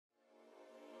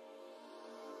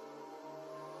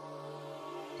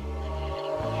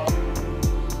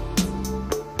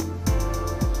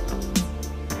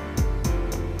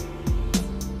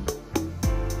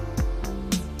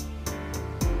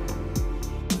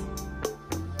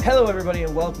Hello, everybody,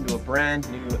 and welcome to a brand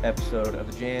new episode of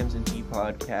the Jams and Tea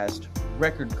Podcast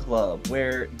Record Club,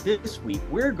 where this week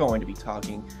we're going to be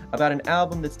talking about an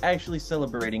album that's actually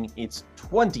celebrating its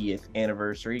 20th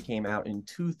anniversary. It came out in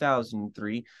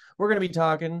 2003. We're going to be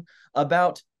talking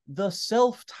about the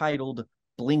self-titled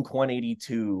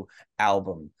BLINK-182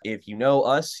 album. If you know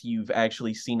us, you've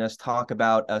actually seen us talk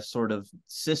about a sort of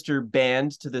sister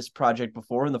band to this project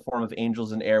before in the form of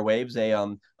Angels and Airwaves,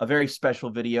 a very special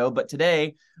video. But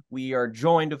today we are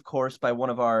joined, of course, by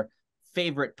one of our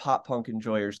favorite pop punk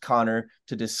enjoyers, Connor,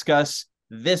 to discuss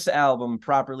this album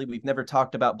properly. We've never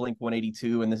talked about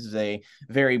Blink-182, and this is a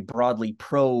very broadly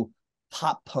pro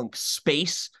pop punk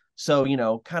space. So,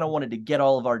 kind of wanted to get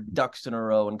all of our ducks in a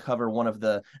row and cover one of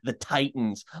the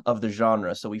titans of the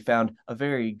genre. So we found a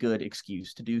very good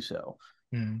excuse to do so.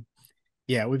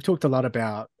 Yeah, we've talked a lot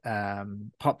about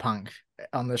pop punk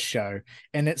on this show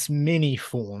and its many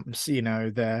forms.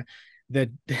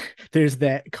 There's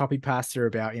that copy pasta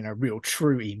about real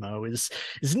true emo is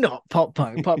not pop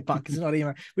punk. Pop punk is not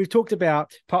emo. We've talked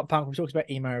about pop punk, we've talked about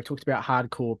emo, we've talked about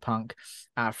hardcore punk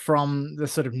from the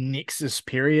sort of nexus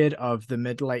period of the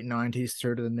mid-late 90s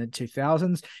through to the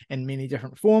mid-2000s in many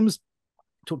different forms.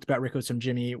 Talked about records from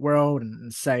Jimmy Eat World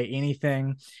and Say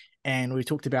Anything, and we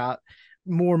talked about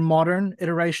more modern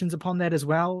iterations upon that as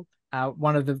well.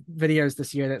 One of the videos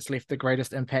this year that's left the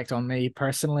greatest impact on me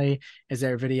personally is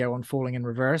our video on Falling in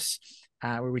Reverse,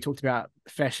 where we talked about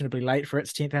Fashionably Late for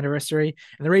its 10th anniversary.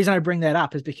 And the reason I bring that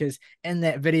up is because in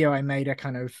that video I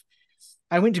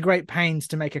went to great pains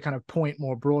to make a kind of point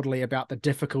more broadly about the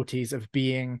difficulties of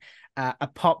being a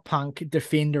pop punk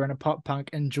defender and a pop punk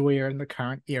enjoyer in the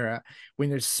current era, when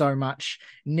there's so much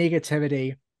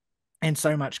negativity and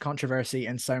so much controversy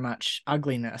and so much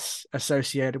ugliness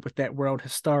associated with that world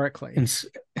historically.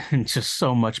 And just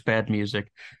so much bad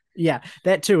music. Yeah,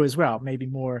 that too as well. Maybe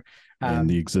more. And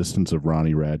the existence of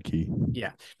Ronnie Radke.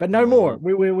 Yeah, but no more.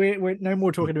 We're no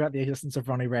more talking about the existence of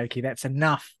Ronnie Radke. That's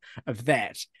enough of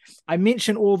that. I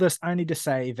mention all this only to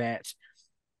say that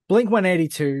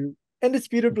Blink-182,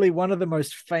 indisputably one of the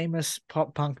most famous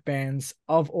pop punk bands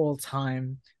of all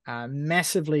time,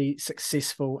 massively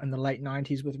successful in the late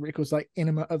 90s with records like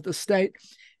Enema of the State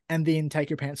and then Take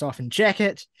Your Pants Off and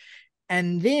Jacket.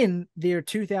 And then their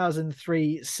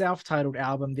 2003 self-titled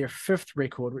album, their fifth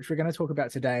record, which we're going to talk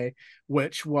about today,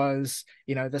 which was,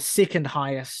 the second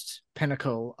highest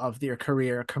pinnacle of their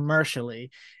career commercially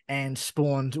and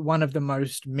spawned one of the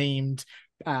most memed,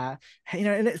 and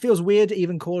it feels weird to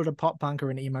even call it a pop punk or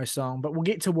an emo song, but we'll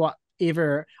get to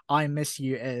whatever I Miss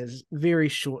You is very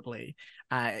shortly.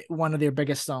 One of their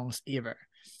biggest songs ever.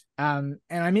 And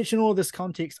I mention all this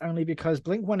context only because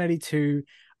Blink-182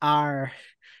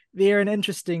 they're an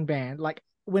interesting band. Like,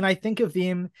 when I think of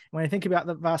them, when I think about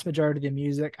the vast majority of their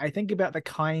music, I think about the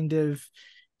kind of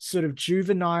sort of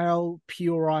juvenile,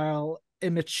 puerile,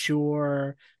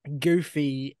 immature,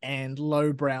 goofy, and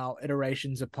lowbrow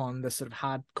iterations upon the sort of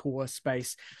hardcore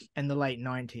space in the late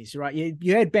 90s, right?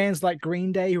 You had bands like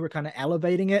Green Day who were kind of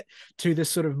elevating it to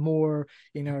this sort of more,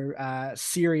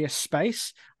 serious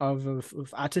space of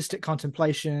artistic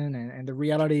contemplation and the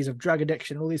realities of drug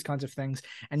addiction, all these kinds of things.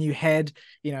 And you had,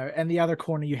 in the other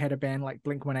corner, you had a band like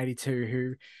Blink-182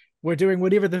 who were doing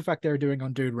whatever the fuck they were doing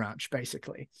on Dude Ranch,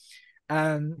 basically.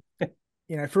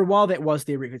 For a while that was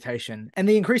their reputation, and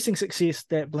the increasing success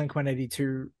that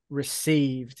Blink-182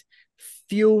 received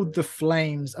fueled the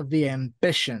flames of the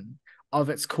ambition of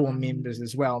its core members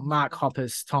as well. Mark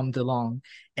Hoppus, Tom DeLonge,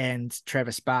 and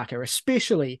Travis Barker,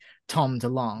 especially Tom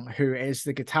DeLonge, who as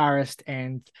the guitarist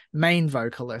and main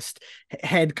vocalist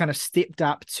had kind of stepped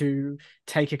up to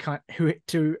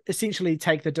to essentially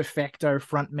take the de facto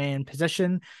frontman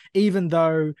position, even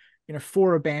though,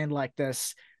 for a band like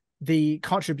this, the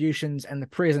contributions and the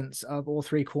presence of all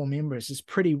three core members is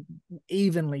pretty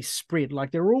evenly spread.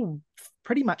 Like, they're all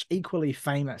pretty much equally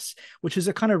famous, which is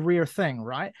a kind of rare thing,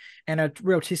 right? And a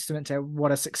real testament to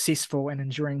what a successful and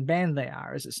enduring band they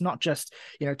are. Is it's not just,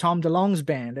 Tom DeLonge's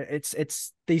band.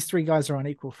 It's these three guys are on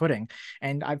equal footing.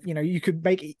 And I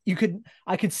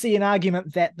could see an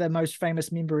argument that the most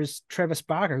famous member is Travis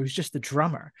Barker, who's just the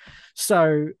drummer.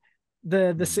 So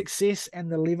the success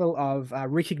and the level of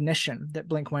recognition that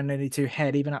Blink-182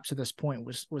 had even up to this point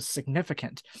was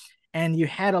significant. And you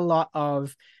had a lot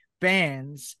of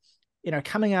bands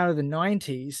coming out of the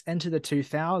 90s into the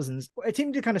 2000s,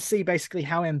 attempting to kind of see basically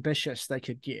how ambitious they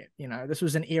could get. This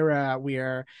was an era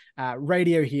where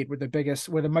Radiohead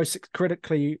were the most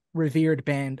critically revered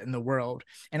band in the world.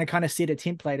 And it kind of set a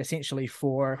template essentially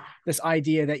for this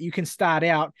idea that you can start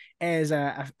out as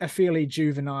a fairly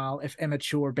juvenile, if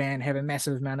immature band, have a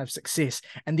massive amount of success,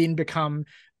 and then become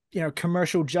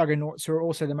commercial juggernauts who are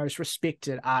also the most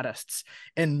respected artists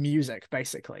in music,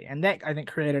 basically. And that, I think,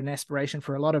 created an aspiration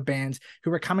for a lot of bands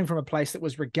who were coming from a place that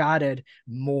was regarded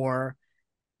more,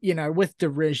 with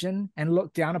derision and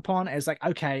looked down upon as like,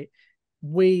 okay,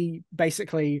 we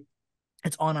basically,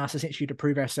 it's on us essentially to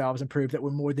prove ourselves and prove that we're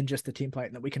more than just the template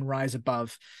and that we can rise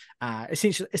above,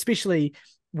 essentially, especially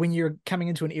when you're coming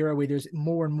into an era where there's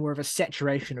more and more of a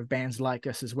saturation of bands like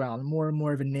us as well, and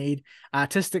more of a need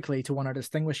artistically to want to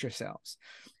distinguish yourselves.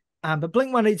 But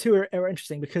Blink-182 are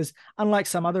interesting because unlike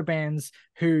some other bands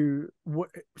who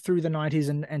through the 90s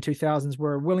and 2000s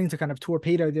were willing to kind of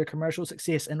torpedo their commercial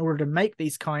success in order to make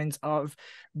these kinds of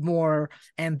more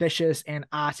ambitious and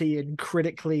arty and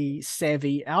critically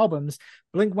savvy albums,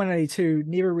 Blink-182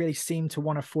 never really seemed to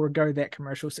want to forego that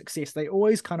commercial success. They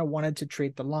always kind of wanted to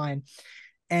tread the line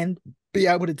and be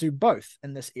able to do both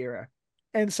in this era.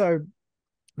 And so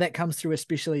that comes through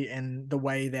especially in the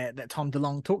way that Tom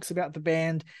DeLonge talks about the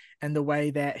band and the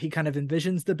way that he kind of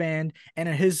envisions the band and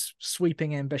in his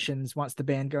sweeping ambitions once the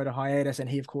band go to hiatus. And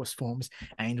he, of course, forms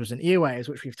Angels and Airwaves,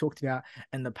 which we've talked about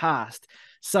in the past.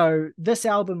 So this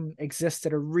album exists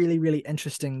at a really, really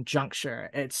interesting juncture.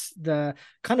 It's the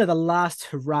kind of the last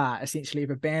hurrah, essentially,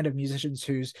 of a band of musicians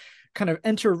whose kind of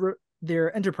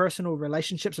their interpersonal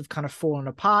relationships have kind of fallen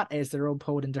apart as they're all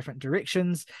pulled in different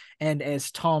directions. And as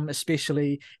Tom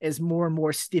especially is more and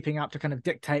more stepping up to kind of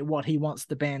dictate what he wants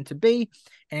the band to be,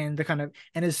 and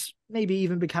is maybe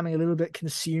even becoming a little bit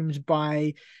consumed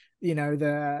by,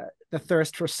 the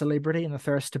thirst for celebrity and the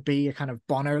thirst to be a kind of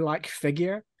Bono-like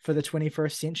figure for the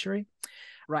 21st century.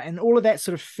 Right. And all of that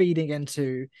sort of feeding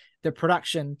into the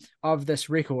production of this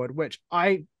record, which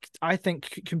I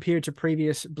think compared to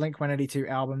previous Blink-182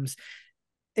 albums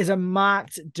is a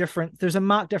marked difference. There's a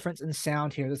marked difference in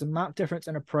sound here. There's a marked difference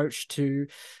in approach to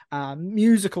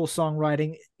musical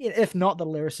songwriting, if not the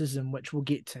lyricism, which we'll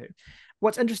get to.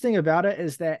 What's interesting about it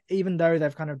is that even though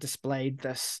they've kind of displayed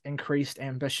this increased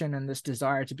ambition and this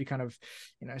desire to be kind of,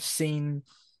 seen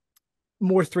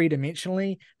more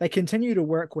three-dimensionally, they continue to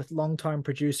work with longtime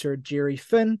producer Jerry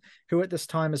Finn, who at this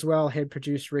time as well had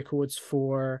produced records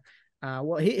for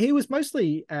he was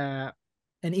mostly an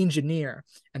engineer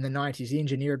in the 90s. He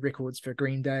engineered records for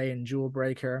Green Day and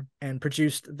Jawbreaker and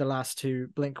produced the last two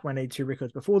Blink-182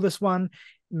 records before this one,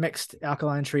 mixed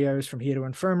Alkaline Trios from Here to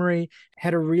Infirmary,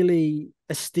 had a really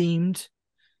esteemed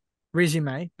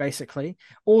resume, basically.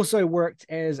 Also worked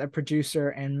as a producer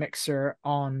and mixer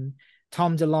on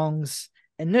Tom DeLonge's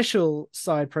initial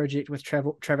side project with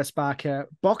Travis Barker,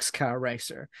 Boxcar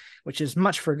Racer, which is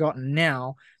much forgotten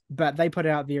now, but they put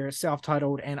out their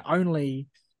self-titled and only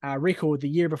record the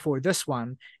year before this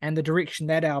one, and the direction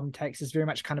that album takes is very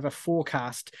much kind of a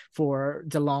forecast for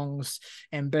DeLonge's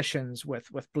ambitions with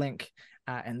Blink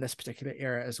in this particular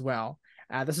era as well.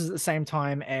 This is at the same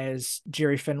time as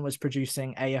Jerry Finn was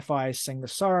producing AFI's Sing the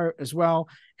Sorrow as well,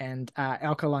 and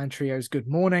Alkaline Trio's Good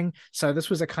Morning. So this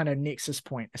was a kind of nexus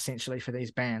point, essentially, for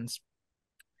these bands.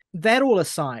 That all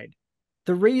aside,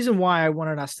 the reason why I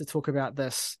wanted us to talk about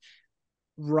this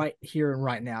right here and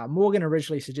right now, Morgan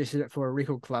originally suggested it for a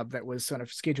record club that was sort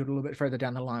of scheduled a little bit further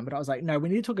down the line, but I was like, no, we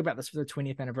need to talk about this for the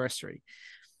 20th anniversary.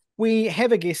 We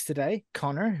have a guest today,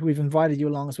 Connor, who we've invited you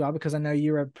along as well, because I know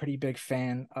you're a pretty big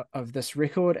fan of this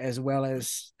record, as well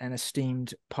as an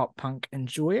esteemed pop punk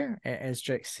enjoyer, as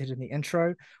Jake said in the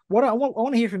intro. I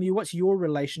want to hear from you. What's your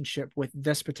relationship with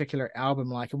this particular album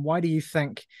like, and what do you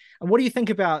think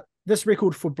about this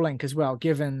record for Blink as well,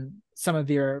 given some of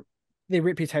their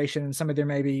reputation and some of their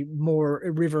maybe more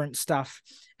irreverent stuff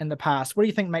in the past? What do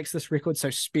you think makes this record so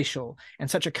special and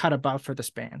such a cut above for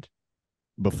this band?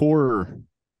 Before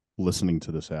listening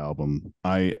to this album,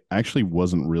 I actually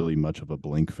wasn't really much of a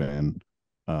Blink fan.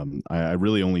 I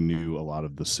really only knew a lot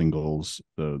of the singles,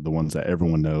 the ones that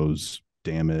everyone knows,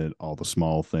 Damn It, All the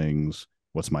Small Things,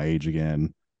 What's My Age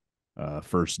Again,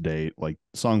 First Date, like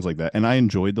songs like that. And I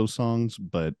enjoyed those songs,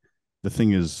 but the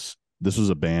thing is, this was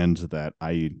a band that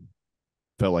I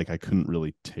felt like I couldn't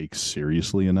really take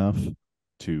seriously enough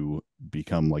to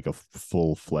become like a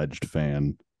full-fledged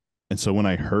fan. And so when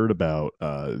I heard about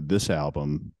this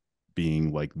album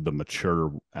being like the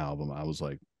mature album, I was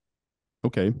like,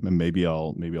 okay, maybe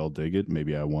I'll dig it,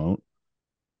 maybe I won't.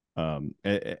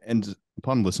 And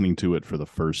upon listening to it for the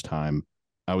first time,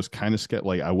 I was kind of scared.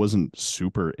 Like, I wasn't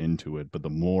super into it, but the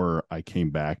more I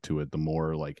came back to it, the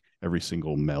more like every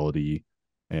single melody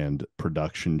and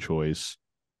production choice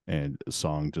and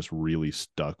song just really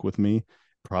stuck with me.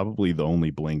 Probably the only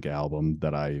Blink album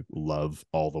that I love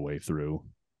all the way through,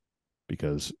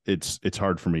 because it's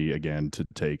hard for me, again, to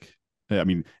take. I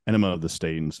mean, Enema of the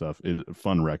State and stuff is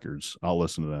fun records. I'll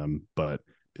listen to them, but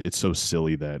it's so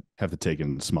silly that I have to take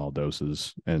in small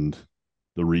doses, and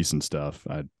the recent stuff,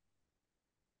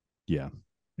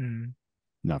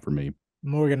 not for me.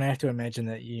 Morgan, I have to imagine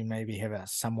that you maybe have a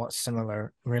somewhat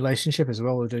similar relationship as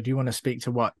well. Or do you want to speak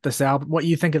to what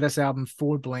you think of this album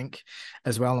for Blink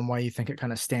as well, and why you think it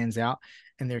kind of stands out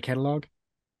in their catalog?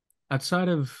 Outside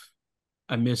of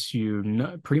I Miss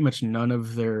You, pretty much none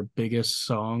of their biggest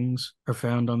songs are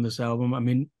found on this album. I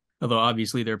mean, although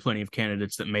obviously there are plenty of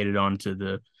candidates that made it onto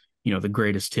the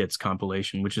greatest hits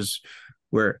compilation, which is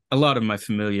where a lot of my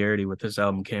familiarity with this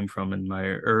album came from in my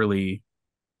early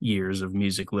years of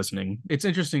music listening. It's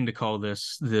interesting to call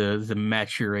this the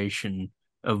maturation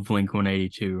of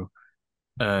Blink-182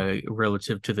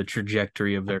 relative to the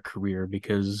trajectory of their career,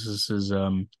 because this is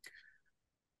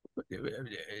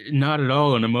not at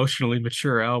all an emotionally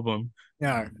mature album.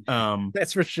 No,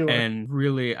 that's for sure. And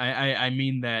really, I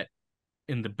mean that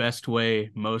in the best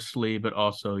way mostly, but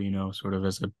also, sort of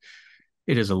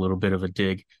it is a little bit of a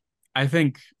dig. I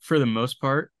think for the most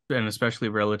part, and especially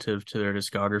relative to their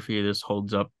discography, this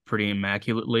holds up pretty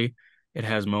immaculately. It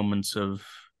has moments of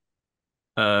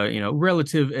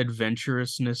relative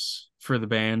adventurousness for the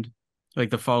band. Like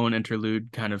the Fallen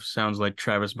interlude kind of sounds like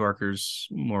Travis Barker's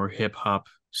more hip hop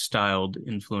styled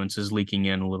influences leaking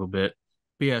in a little bit.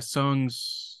 But yeah,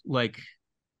 songs like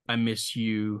I Miss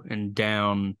You and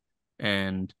Down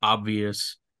and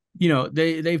Obvious,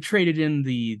 they've traded in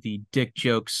the dick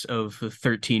jokes of the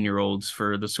 13-year-olds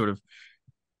for the sort of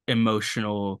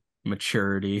emotional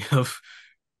maturity of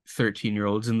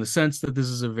 13-year-olds, in the sense that this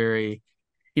is a very,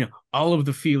 all of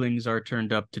the feelings are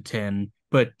turned up to 10,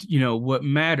 but what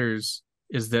matters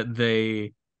is that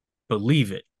they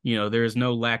believe it. There is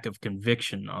no lack of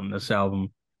conviction on this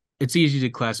album. It's easy to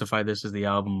classify this as the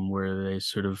album where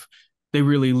they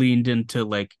really leaned into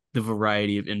like the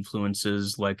variety of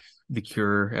influences, like The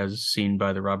Cure as seen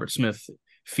by the Robert Smith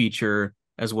feature,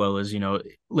 as well as,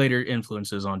 later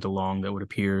influences on DeLonge that would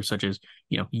appear, such as,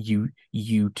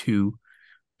 U2.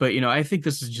 But, I think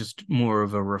this is just more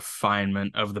of a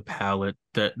refinement of the palette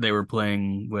that they were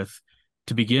playing with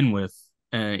to begin with.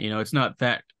 It's not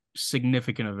that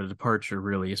significant of a departure,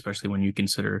 really, especially when you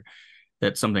consider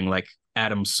that something like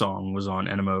Adam's Song was on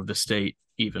Enema of the State,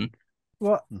 even.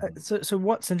 Well, so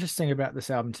what's interesting about this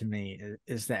album to me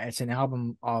is that it's an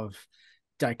album of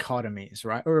dichotomies,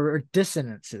 right? Or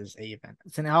dissonances, even.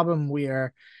 It's an album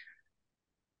where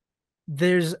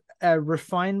there's a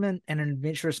refinement and an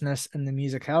adventurousness in the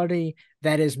musicality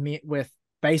that is met with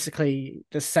basically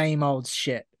the same old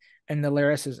shit in the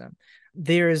lyricism.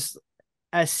 There's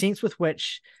a sense with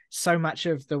which so much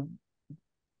of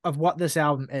what this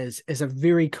album is a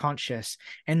very conscious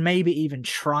and maybe even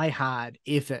try hard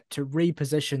effort to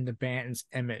reposition the band's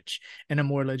image in a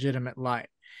more legitimate light.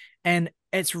 And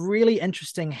it's really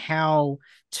interesting how,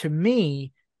 to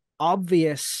me,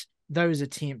 obvious those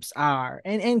attempts are,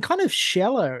 and kind of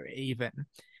shallow even.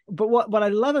 But what I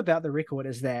love about the record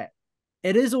is that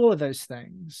it is all of those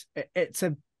things. It's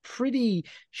a pretty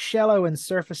shallow and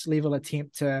surface level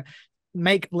attempt to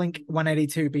make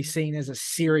Blink-182 be seen as a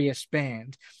serious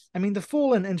band. I mean, the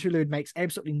Fallen interlude makes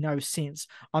absolutely no sense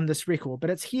on this record, but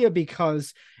it's here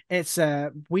because it's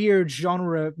a weird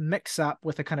genre mix-up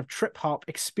with a kind of trip-hop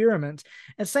experiment.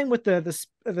 And same with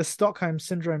the Stockholm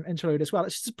Syndrome interlude as well.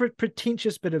 It's just a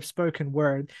pretentious bit of spoken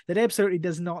word that absolutely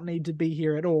does not need to be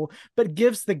here at all, but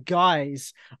gives the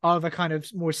guise of a kind of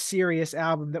more serious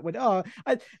album that would,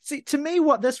 see, to me,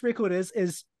 what this record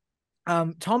is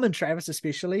Tom and Travis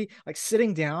especially, like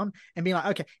sitting down and being like,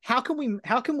 okay, how can we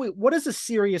what does a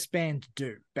serious band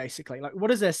do, basically? Like, what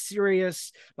does a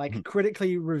serious, like,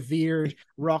 critically revered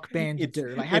rock band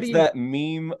do? Like, how do you... that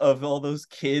meme of all those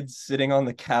kids sitting on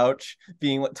the couch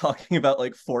being talking about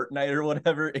like Fortnite or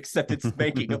whatever, except it's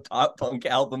making a pop punk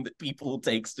album that people will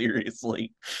take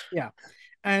seriously. Yeah.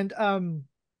 And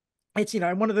it's,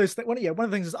 one of those one of the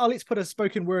things is, let's put a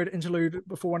spoken word interlude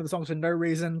before one of the songs for no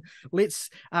reason.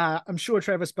 I'm sure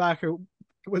Travis Barker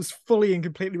was fully and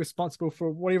completely responsible for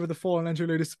whatever the Fallen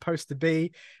interlude is supposed to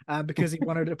be, because he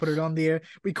wanted to put it on there.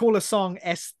 We call a song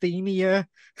Asthenia.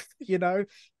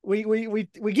 We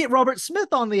get Robert Smith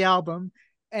on the album,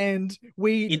 and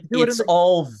it's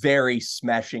all very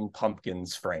Smashing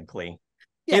Pumpkins, frankly.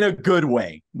 Yeah. In a good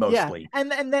way, mostly. Yeah.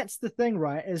 And that's the thing,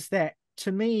 right? Is that,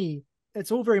 to me, it's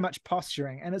all very much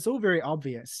posturing and it's all very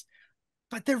obvious,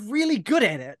 but they're really good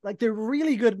at it. Like, they're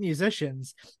really good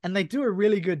musicians, and they do a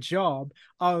really good job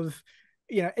of,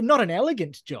 not an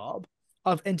elegant job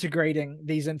of integrating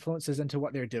these influences into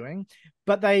what they're doing,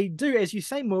 but they do, as you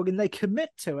say, Morgan, they commit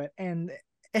to it. And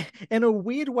in a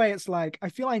weird way, it's like, I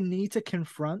feel I need to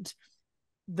confront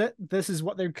that this is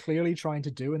what they're clearly trying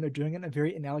to do, and they're doing it in a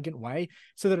very inelegant way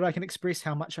so that I can express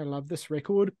how much I love this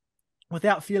record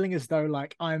without feeling as though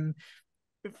like I'm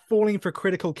falling for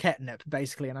critical catnip,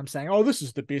 basically, and I'm saying, oh, this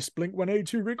is the best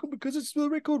Blink-182 record because it's the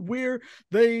record where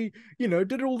they,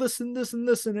 did all this and this and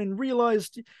this and then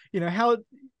realized, how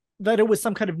that it was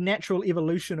some kind of natural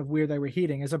evolution of where they were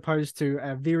heading, as opposed to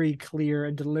a very clear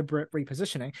and deliberate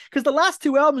repositioning. Because the last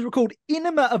two albums were called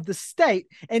Enema of the State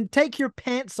and Take Your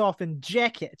Pants Off and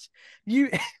Jacket.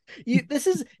 This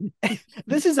is a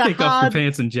Take off your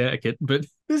pants and jacket, but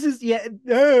this is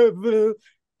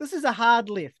a hard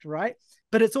left, right?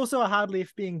 But it's also a hard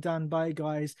left being done by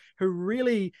guys who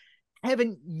really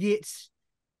haven't yet,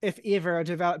 if ever,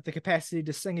 developed the capacity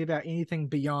to sing about anything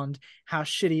beyond how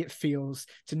shitty it feels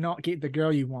to not get the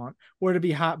girl you want or to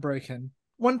be heartbroken.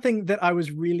 One thing that I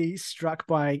was really struck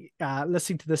by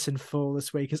listening to this in full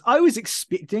this week is I was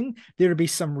expecting there to be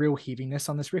some real heaviness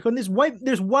on this record. And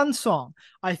there's one song,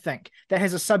 I think, that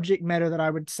has a subject matter that I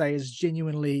would say is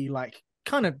genuinely like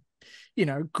kind of,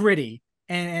 gritty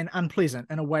and unpleasant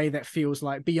in a way that feels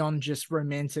like beyond just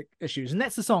romantic issues. And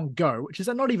that's the song Go, which is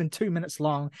not even 2 minutes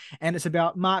long. And it's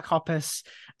about Mark Hoppus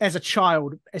as a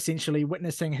child, essentially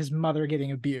witnessing his mother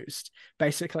getting abused,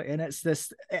 basically. And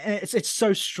it's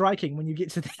so striking when you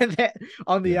get to that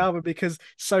on the album, because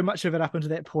so much of it up until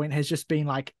that point has just been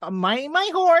like, my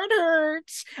heart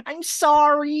hurts, I'm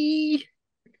sorry.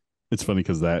 It's funny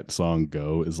because that song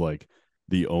Go is like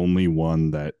the only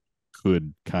one that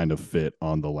could kind of fit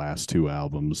on the last two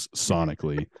albums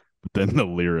sonically, but then the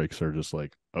lyrics are just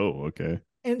like, oh, okay.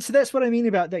 And so that's what I mean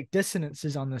about like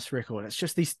dissonances on this record. It's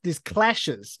just these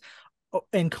clashes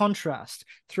and contrast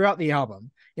throughout the album.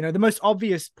 The most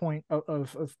obvious point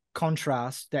of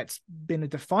contrast that's been a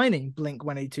defining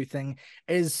Blink-182 thing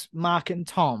is Mark and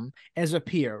Tom as a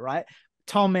pair, right?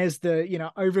 Tom as the,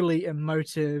 overly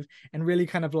emotive and really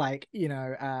kind of like,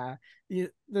 the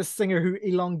singer who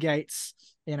elongates,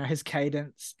 his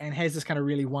cadence and has this kind of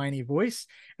really whiny voice.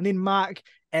 And then Mark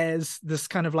as this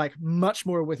kind of like much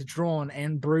more withdrawn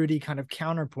and broody kind of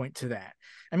counterpoint to that.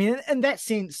 I mean, in that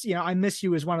sense, I Miss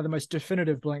You is one of the most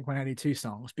definitive Blink-182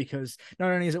 songs, because not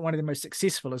only is it one of the most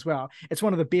successful as well, it's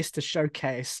one of the best to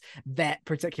showcase that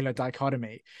particular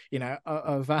dichotomy,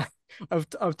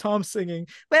 of Tom singing,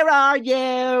 "Where are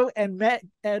you?" and Matt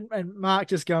and Mark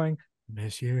just going,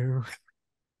 "Miss you."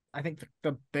 I think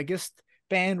the biggest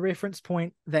band reference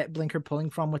point that Blink are pulling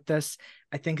from with this,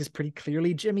 I think, is pretty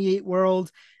clearly Jimmy Eat World,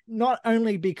 not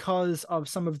only because of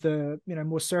some of the,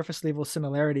 more surface level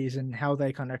similarities in how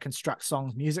they kind of construct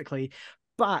songs musically,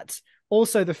 but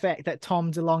also the fact that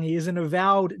Tom DeLonge is an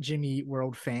avowed Jimmy Eat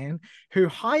World fan who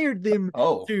hired them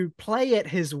to play at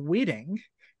his wedding.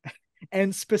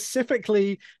 And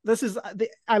specifically,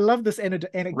 I love this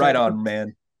anecdote. Right on,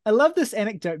 man. I love this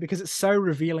anecdote because it's so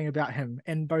revealing about him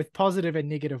in both positive and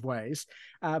negative ways.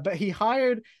 But he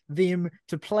hired them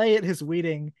to play at his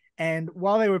wedding, and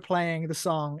while they were playing the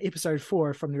song Episode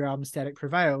 4 from their album Static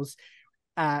Prevails,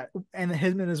 and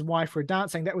him and his wife were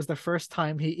dancing, that was the first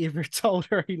time he ever told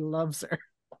her he loves her.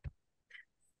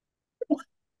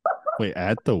 Wait,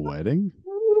 at the wedding?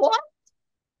 What?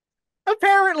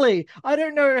 Apparently. I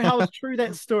don't know how true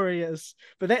that story is,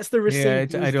 but that's the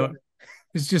receipt. I don't.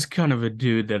 It's just kind of a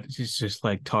dude that is just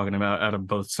like talking about out of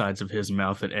both sides of his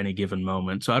mouth at any given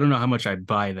moment. So I don't know how much I'd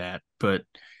buy that, but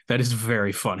that is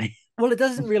very funny. Well, it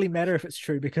doesn't really matter if it's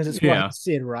true because it's what he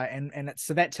said, right? And it's,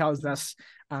 so that tells us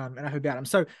enough about him.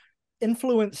 So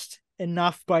influenced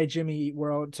enough by Jimmy Eat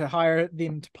World to hire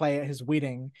them to play at his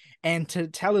wedding and to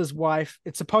tell his wife,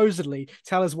 supposedly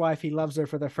tell his wife he loves her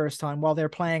for the first time while they're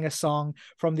playing a song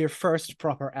from their first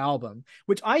proper album,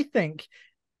 which I think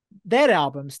that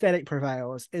album, Static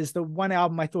Prevails, is the one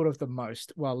album I thought of the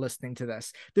most while listening to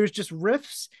this. There's just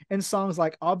riffs and songs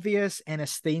like Obvious and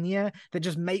Asthenia that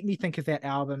just make me think of that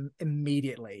album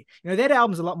immediately. That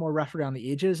album's a lot more rough around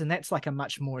the edges, and that's like a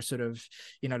much more sort of,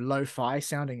 lo-fi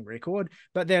sounding record.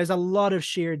 But there's a lot of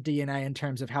shared DNA in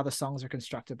terms of how the songs are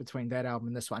constructed between that album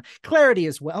and this one. Clarity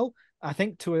as well, I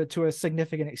think, to a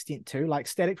significant extent too, like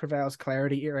Static Prevails,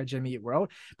 Clarity, era Jimmy Eat World.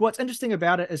 But what's interesting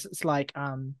about it is it's like,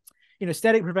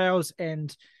 Static Prevails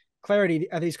and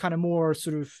Clarity are these kind of more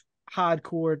sort of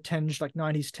hardcore tinged, like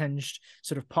 90s tinged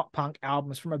sort of pop punk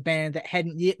albums from a band that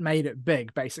hadn't yet made it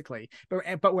big, basically,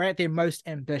 but were at their most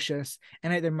ambitious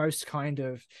and at their most kind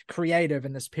of creative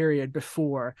in this period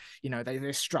before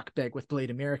they struck big with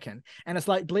Bleed American. And it's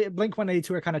like Blink-182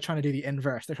 are kind of trying to do the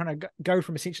inverse. They're trying to go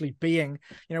from essentially being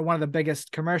one of the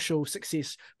biggest commercial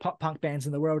success pop punk bands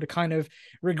in the world to kind of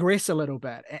regress a little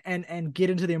bit and get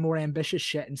into their more ambitious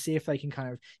shit and see if they can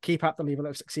kind of keep up the level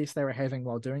of success they were having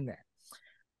while doing that.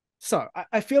 So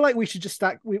I feel like we should just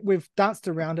start. We've danced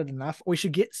around it enough. We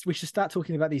should start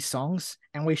talking about these songs,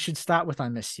 and we should start with "I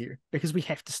Miss You" because we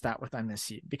have to start with "I Miss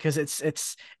You" because it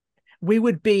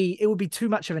would be too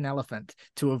much of an elephant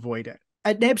to avoid it.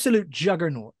 An absolute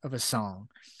juggernaut of a song.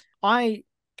 I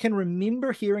can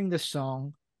remember hearing this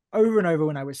song over and over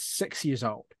when I was 6 years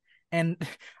old, and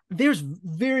there's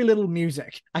very little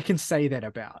music I can say that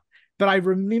about. But I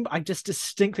remember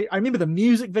the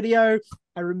music video.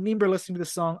 I remember listening to the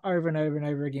song over and over and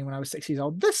over again when I was 6 years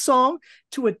old. This song,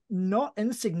 to a not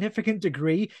insignificant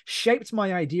degree, shaped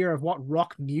my idea of what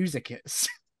rock music is.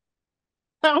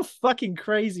 How fucking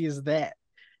crazy is that?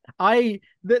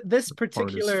 This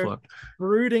particular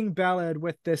brooding ballad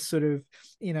with this sort of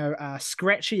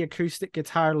scratchy acoustic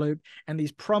guitar loop and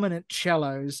these prominent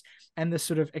cellos and this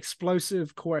sort of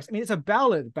explosive chorus. I mean, it's a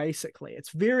ballad basically.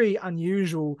 It's very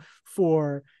unusual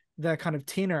for the kind of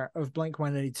tenor of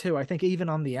Blink-182. I think even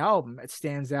on the album it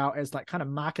stands out as like kind of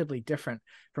markedly different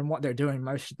from what they're doing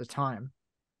most of the time.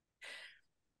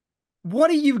 What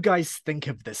do you guys think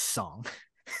of this song?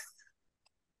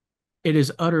 It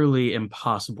is utterly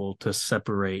impossible to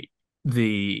separate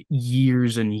the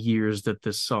years and years that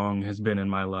this song has been in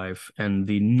my life and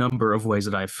the number of ways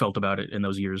that I've felt about it in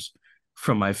those years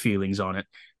from my feelings on it.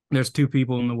 There's two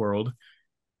people in the world,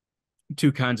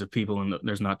 two kinds of people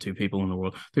there's not two people in the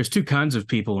world. There's two kinds of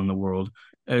people in the world.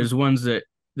 There's ones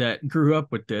that grew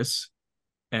up with this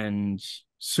and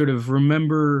sort of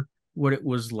remember what it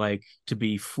was like to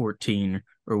be 14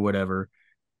 or whatever.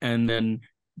 And then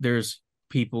there's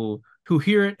people who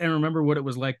hear it and remember what it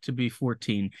was like to be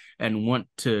 14 and want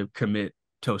to commit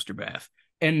toaster bath.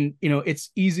 And,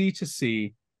 it's easy to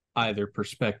see either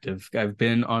perspective. I've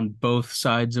been on both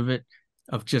sides of it,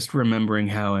 of just remembering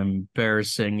how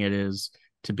embarrassing it is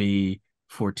to be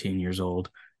 14 years old.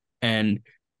 And,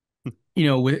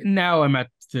 now I'm at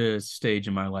the stage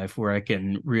in my life where I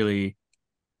can really,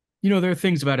 there are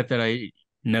things about it that I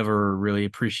never really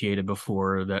appreciated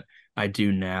before that I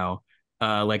do now.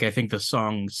 Like, I think the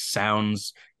song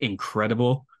sounds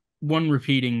incredible. One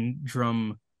repeating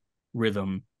drum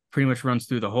rhythm pretty much runs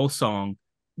through the whole song.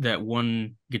 That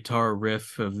one guitar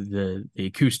riff of the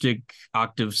acoustic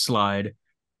octave slide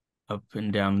up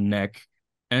and down the neck,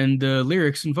 and the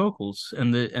lyrics and vocals,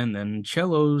 and then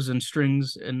cellos and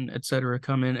strings and etc.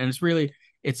 come in, and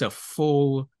it's a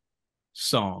full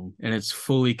song, and it's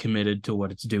fully committed to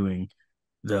what it's doing.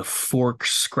 The fork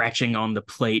scratching on the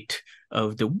plate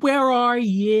of the "Where are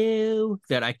you?"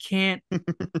 that I can't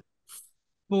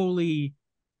fully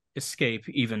escape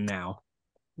even now.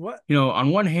 What? On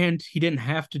one hand, he didn't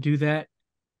have to do that,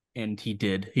 and he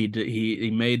did.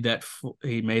 He made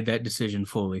that decision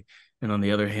fully. And on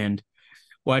the other hand,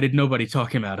 why did nobody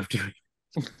talk him out of doing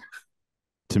it?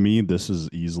 To me, this is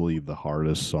easily the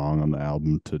hardest song on the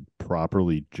album to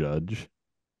properly judge,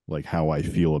 like how I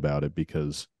feel about it,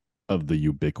 because of the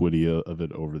ubiquity of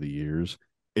it over the years.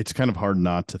 It's kind of hard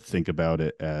not to think about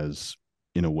it as,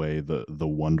 in a way, the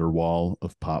Wonderwall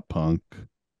of pop punk.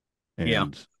 And yeah,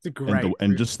 it's a great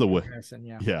and just the way,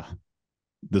 yeah.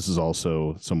 This is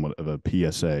also somewhat of a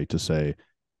PSA to say,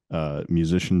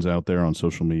 musicians out there on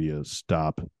social media,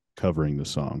 stop covering the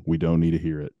song. We don't need to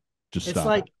hear it. Just it's stop.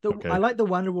 Like okay? I like the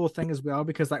Wonderwall thing as well,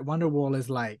 because like Wonderwall is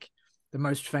like the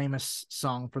most famous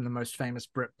song from the most famous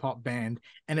Britpop band,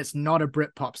 and it's not a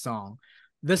Britpop song.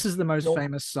 This is the most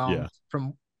famous song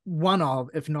from one of,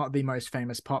 if not the most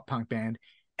famous pop punk band,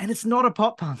 and it's not a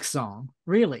pop punk song,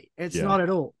 really. It's not at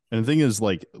all. And the thing is,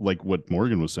 like what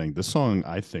Morgan was saying, this song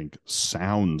I think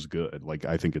sounds good. Like,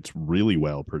 I think it's really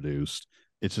well produced.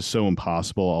 It's just so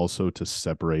impossible also to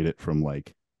separate it from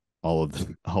like all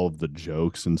of the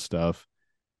jokes and stuff.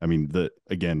 I mean, the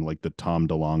Tom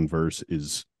DeLonge verse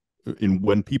is,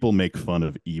 when people make fun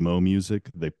of emo music,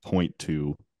 they point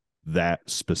to that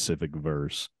specific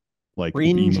verse, like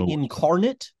cringe emo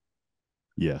incarnate.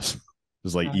 Yes,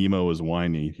 it's like emo is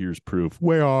whiny. Here's proof.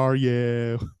 Where are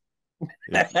you?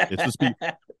 It's just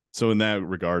so in that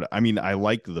regard. I mean, I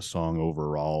like the song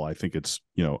overall. I think it's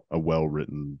a well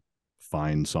written,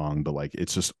 fine song, but like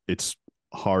it's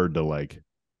hard to like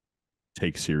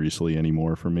take seriously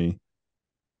anymore for me,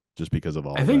 just because of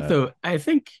all. I think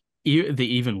the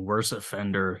even worse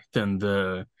offender than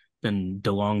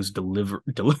DeLonge's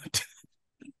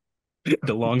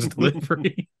DeLonge's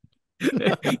delivery.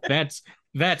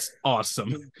 That's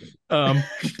awesome.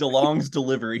 DeLonge's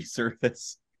delivery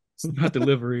service. It's not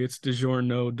delivery, it's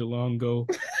DiGiorno, DeLongo.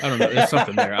 I don't know. There's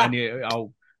something there.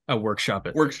 I'll workshop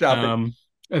it.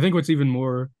 I think what's even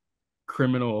more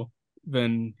criminal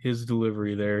than his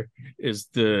delivery there is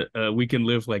the "we can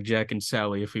live like Jack and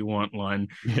Sally if we want" line,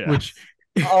 which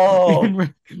Oh,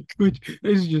 Which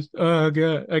is just, oh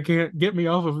god, I can't get me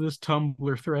off of this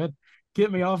Tumblr thread.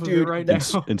 Get me off of it dude, right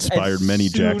Ins- now. inspired as many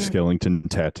Jack soon Skellington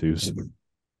tattoos.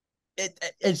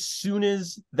 as soon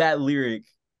as that lyric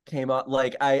came out,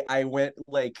 like I went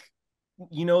like,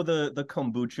 you know, the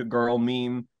kombucha girl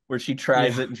meme where she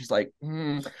tries Yeah, it and she's like,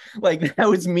 like that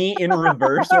was me in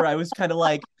reverse, where I was kind of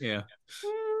like, yeah.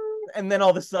 and then all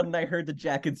of a sudden I heard the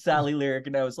Jack and Sally lyric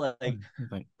and I was like,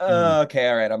 Like, okay,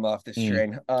 all right, I'm off this mm.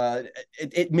 train.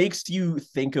 It makes you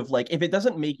think of, like, if it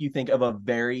doesn't make you think of a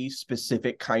very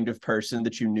specific kind of person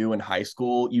that you knew in high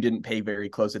school, you didn't pay very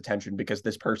close attention because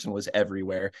this person was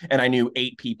everywhere. And I knew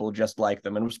 8 people just like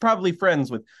them and was probably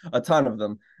friends with a ton of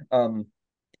them. Um,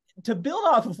 to build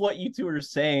off of what you two are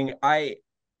saying, I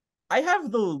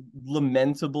have the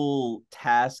lamentable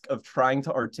task of trying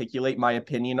to articulate my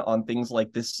opinion on things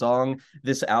like this song,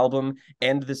 this album,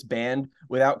 and this band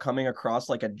without coming across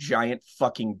like a giant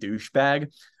fucking douchebag.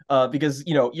 Because,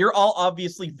 you know, you're all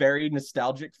obviously very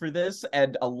nostalgic for this,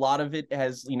 and a lot of it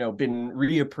has, you know, been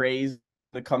reappraised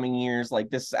the coming years. Like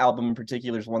this album in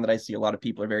particular is one that I see a lot of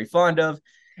people are very fond of.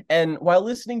 And while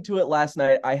listening to it last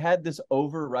night, I had this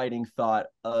overriding thought,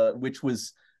 which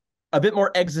was a bit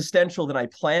more existential than I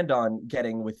planned on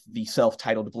getting with the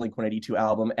self-titled Blink-182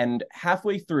 album. And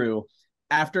halfway through,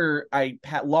 after I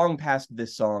long past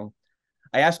this song,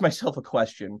 I asked myself a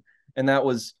question, and that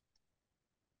was,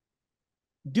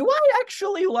 do I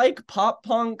actually like pop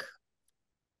punk?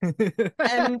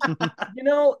 And you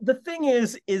know, the thing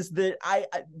is that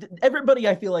everybody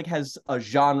I feel like has a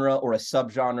genre or a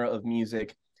subgenre of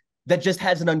music that just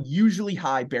has an unusually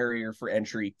high barrier for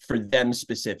entry for them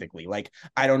specifically. Like,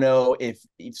 I don't know if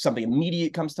something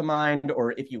immediate comes to mind,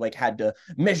 or if you like had to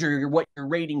measure what your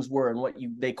ratings were and what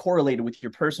they correlated with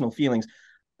your personal feelings.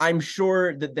 I'm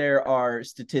sure that there are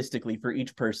statistically for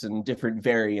each person different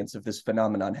variants of this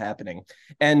phenomenon happening.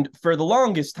 And for the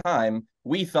longest time,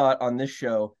 we thought on this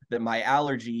show that my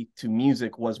allergy to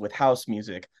music was with house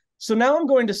music. So now I'm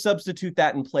going to substitute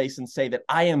that in place and say that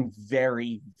I am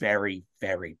very, very,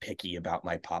 very picky about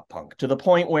my pop punk, to the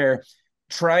point where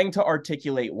trying to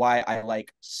articulate why I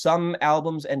like some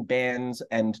albums and bands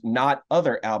and not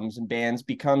other albums and bands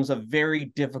becomes a very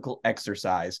difficult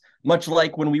exercise. Much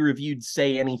like when we reviewed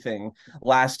Say Anything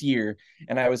last year,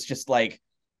 and I was just like,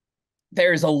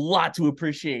 there's a lot to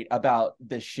appreciate about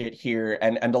this shit here,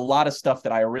 and a lot of stuff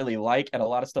that I really like and a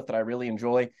lot of stuff that I really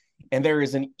enjoy. And there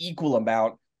is an equal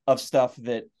amount of stuff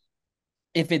that,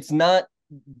 if it's not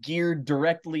geared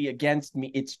directly against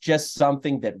me, it's just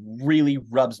something that really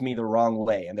rubs me the wrong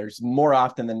way. And there's more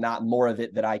often than not more of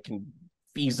it that I can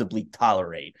feasibly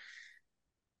tolerate.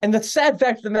 And the sad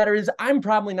fact of the matter is, I'm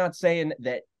probably not saying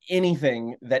that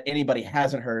anything that anybody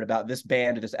hasn't heard about this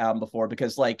band or this album before,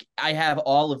 because like I have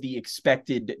all of the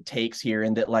expected takes here,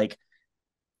 and that like,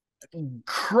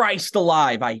 Christ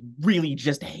alive, I really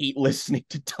just hate listening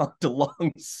to Tom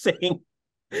DeLonge sing.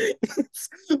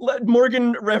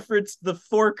 Morgan referenced the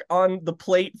fork on the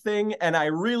plate thing, and I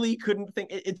really couldn't think.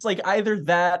 It's like either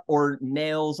that or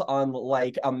nails on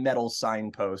like a metal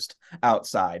signpost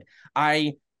outside.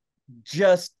 I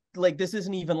just like, this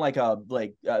isn't even like a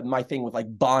my thing with like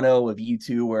Bono of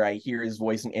U2, where I hear his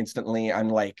voice and instantly I'm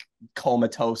like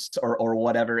comatose or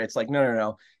whatever. It's like,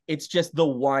 no. It's just the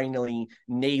whiny,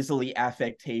 nasally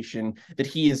affectation that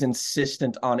he is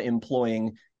insistent on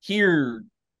employing here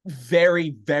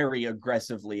very, very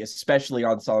aggressively, especially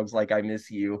on songs like I Miss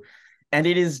You. And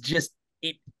it is just,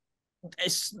 it,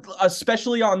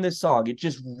 especially on this song, it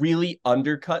just really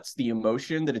undercuts the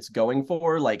emotion that it's going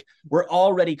for. Like, we're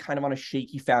already kind of on a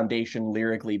shaky foundation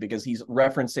lyrically because he's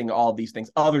referencing all these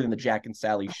things other than the Jack and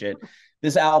Sally shit.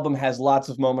 This album has lots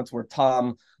of moments where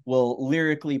Tom will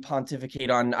lyrically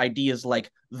pontificate on ideas like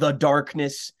the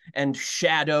darkness and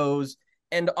shadows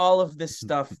and all of this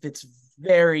stuff that's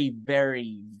very,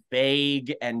 very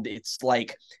vague. And it's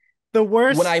like, the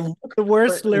worst when I look the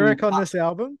worst lyric on in, this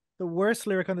album, the worst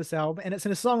lyric on this album, and it's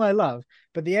in a song I love,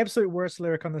 but the absolute worst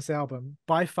lyric on this album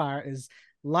by far is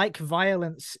 "Like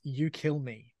violence, you kill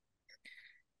me."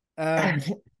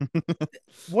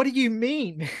 What do you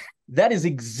mean? that is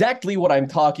exactly what I'm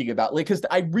talking about. Like, because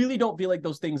I really don't feel like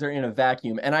those things are in a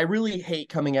vacuum. And I really hate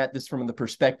coming at this from the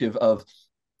perspective of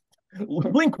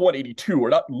Blink 182 are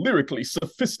not lyrically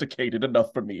sophisticated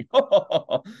enough for me.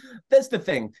 That's the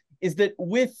thing, is that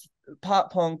with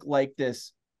pop punk like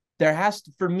this, there has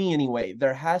to, for me anyway,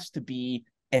 there has to be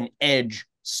an edge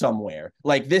somewhere.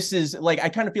 Like, this is like, I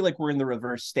kind of feel like we're in the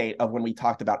reverse state of when we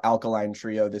talked about Alkaline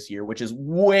Trio this year, which is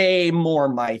way more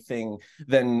my thing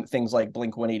than things like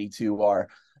Blink 182 are.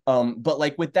 But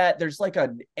like with that, there's like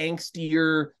an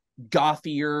angstier,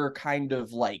 gothier kind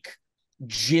of like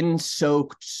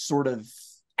gin-soaked sort of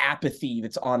apathy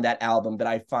that's on that album that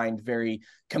I find very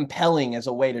compelling as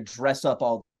a way to dress up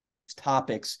all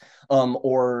topics.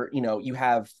 Or you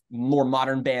have more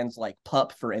modern bands like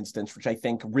Pup, for instance, which I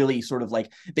think really sort of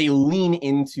like they lean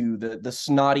into the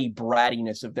snotty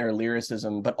brattiness of their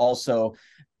lyricism, but also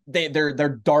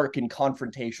they're dark and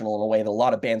confrontational in a way that a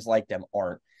lot of bands like them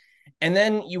aren't. And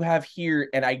then you have here,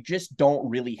 and I just don't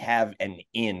really have an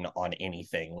in on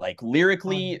anything. Like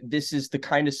lyrically, this is the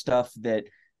kind of stuff that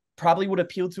probably would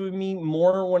appeal to me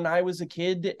more when I was a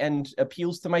kid and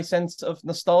appeals to my sense of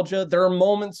nostalgia. There are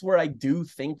moments where I do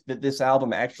think that this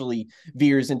album actually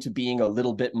veers into being a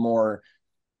little bit more,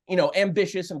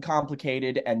 ambitious and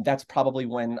complicated, and that's probably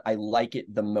when I like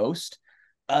it the most.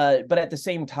 But at the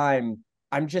same time,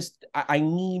 I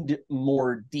need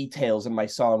more details in my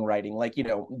songwriting. Like,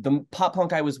 the pop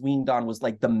punk I was weaned on was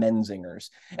like the Menzingers.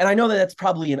 And I know that that's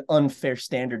probably an unfair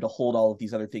standard to hold all of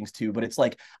these other things to, but it's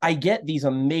like, I get these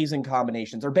amazing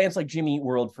combinations, or bands like Jimmy Eat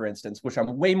World, for instance, which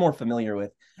I'm way more familiar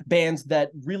with, bands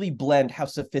that really blend how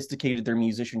sophisticated their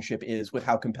musicianship is with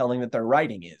how compelling that their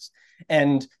writing is.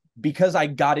 And because I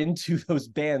got into those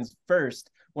bands first,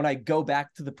 when I go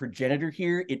back to the progenitor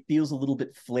here, it feels a little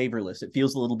bit flavorless. It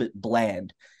feels a little bit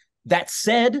bland. That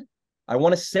said, I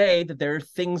want to say that there are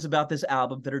things about this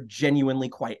album that are genuinely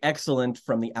quite excellent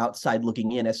from the outside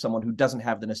looking in as someone who doesn't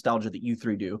have the nostalgia that you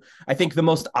three do. I think the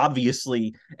most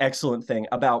obviously excellent thing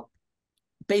about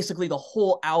basically the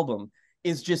whole album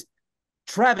is just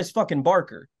Travis fucking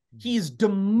Barker. He's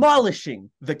demolishing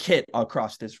the kit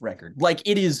across this record. Like,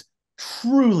 it is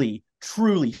truly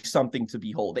something to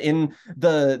behold in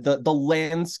the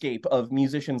landscape of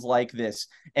musicians like this,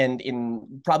 and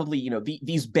in probably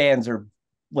these bands are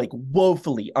like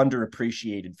woefully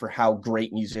underappreciated for how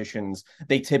great musicians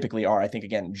they typically are. I think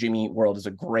again Jimmy Eat World is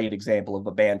a great example of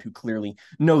a band who clearly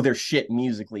know their shit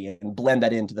musically and blend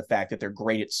that into the fact that they're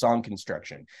great at song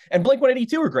construction. And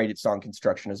Blink-182 are great at song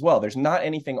construction as well. There's not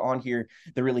anything on here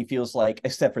that really feels like,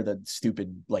 except for the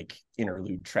stupid like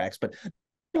interlude tracks, but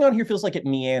on here feels like it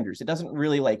meanders. It doesn't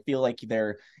really like feel like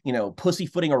they're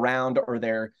pussyfooting around, or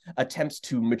their attempts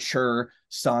to mature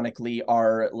sonically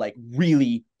are like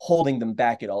really holding them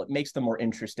back at all. It makes them more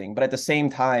interesting, but at the same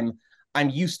time, I'm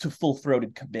used to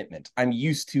full-throated commitment. I'm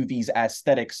used to these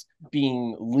aesthetics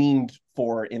being leaned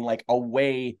for in like a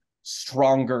way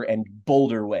stronger and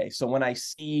bolder way. So when I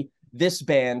see this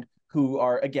band, who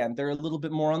are, again, they're a little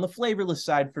bit more on the flavorless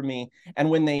side for me, and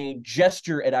when they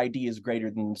gesture at ideas greater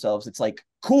than themselves, it's like,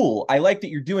 cool, I like that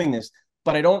you're doing this,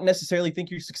 but I don't necessarily think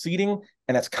you're succeeding,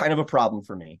 and that's kind of a problem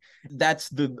for me. That's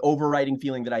the overriding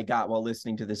feeling that I got while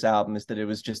listening to this album, is that it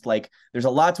was just like, there's a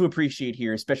lot to appreciate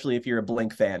here, especially if you're a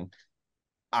Blink fan.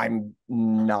 I'm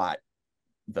not,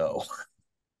 though.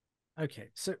 Okay,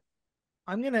 so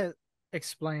I'm going to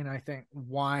explain, I think,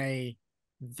 why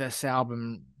this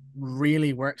album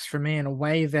really works for me in a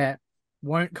way that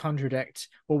won't contradict,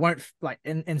 or won't like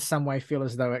in some way feel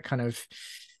as though it kind of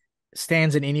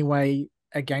stands in any way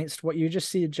against what you just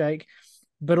said, Jake,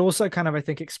 but also kind of I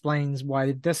think explains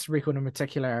why this record in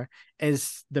particular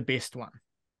is the best one.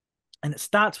 And it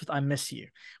starts with I Miss You,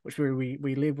 which we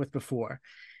led with before.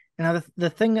 Now the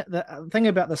thing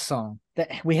about the song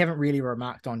that we haven't really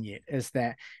remarked on yet is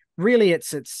that really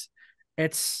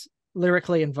it's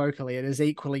lyrically and vocally it is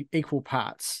equal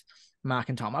parts Mark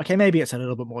and Tom. Okay, maybe it's a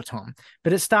little bit more Tom,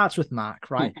 but it starts with Mark,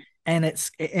 right?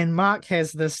 And Mark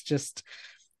has this just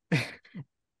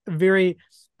very,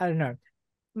 I don't know.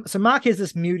 So Mark has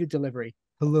this muted delivery.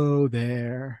 Hello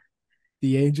there,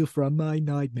 the angel from my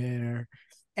nightmare.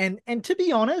 And to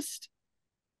be honest,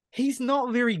 he's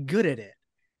not very good at it.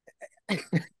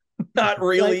 Not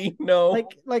really, no.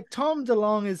 Like Tom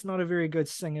DeLonge is not a very good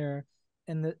singer,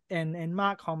 and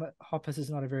Mark Hoppus is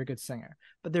not a very good singer,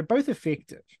 but they're both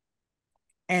effective.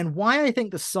 And why I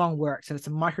think the song works, and it's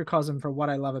a microcosm for what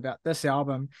I love about this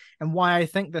album, and why I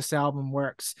think this album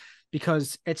works,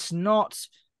 because it's not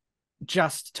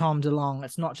just Tom DeLonge,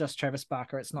 it's not just Travis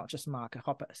Barker, it's not just Mark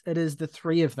Hoppus, it is the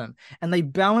three of them, and they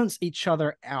balance each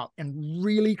other out in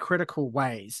really critical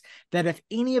ways that if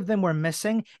any of them were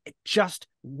missing, it just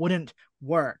wouldn't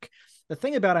work. The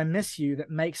thing about I Miss You that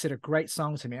makes it a great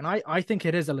song to me, and I think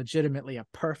it is legitimately a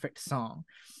perfect song,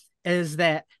 is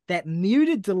that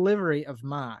muted delivery of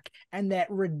Mark and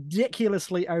that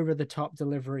ridiculously over-the-top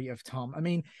delivery of Tom. I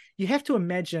mean, you have to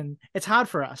imagine, it's hard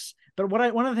for us, but one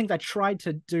of the things I tried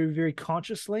to do very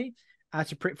consciously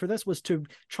to prep for this was to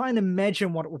try and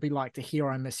imagine what it would be like to hear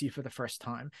I Miss You for the first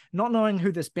time, not knowing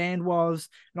who this band was,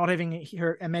 not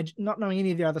knowing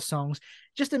any of the other songs,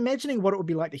 just imagining what it would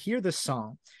be like to hear this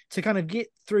song, to kind of get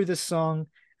through this song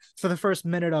for the first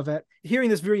minute of it, hearing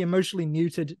this very emotionally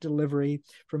muted delivery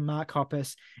from Mark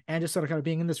Hoppus, and just sort of kind of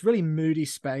being in this really moody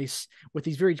space with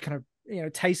these very kind of, you know,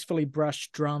 tastefully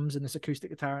brushed drums and this acoustic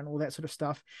guitar and all that sort of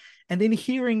stuff. And then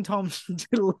hearing Tom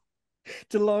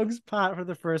DeLonge's part for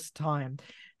the first time,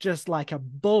 just like a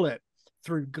bullet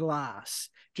through glass,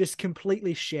 just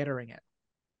completely shattering it.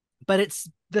 But it's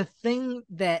the thing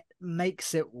that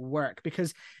makes it work,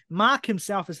 because Mark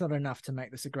himself is not enough to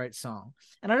make this a great song.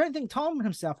 And I don't think Tom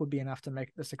himself would be enough to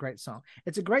make this a great song.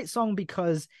 It's a great song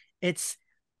because it's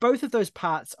both of those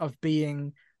parts of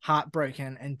being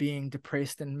heartbroken and being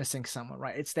depressed and missing someone,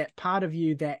 right? It's that part of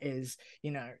you that is,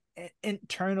 you know,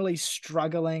 internally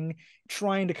struggling,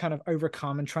 trying to kind of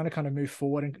overcome and trying to kind of move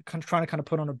forward and trying to kind of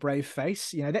put on a brave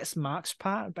face. You know, that's Mark's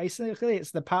part. Basically,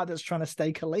 it's the part that's trying to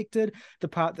stay collected, the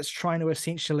part that's trying to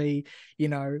essentially, you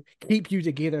know, keep you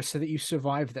together so that you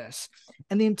survive this.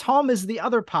 And then Tom is the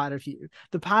other part of you,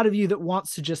 the part of you that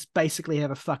wants to just basically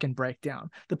have a fucking breakdown,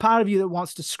 the part of you that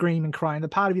wants to scream and cry, and the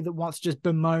part of you that wants to just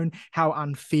bemoan how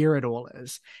unfair it all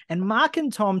is. And Mark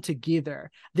and Tom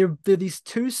together, they're these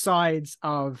two sides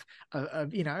of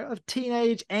you know, of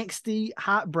teenage angsty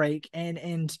heartbreak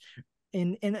and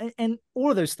all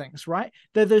of those things, right?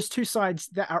 They're those two sides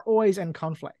that are always in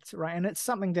conflict, right? And it's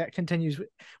something that continues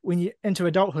when you into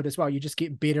adulthood as well. You just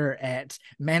get better at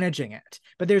managing it.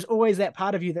 But there's always that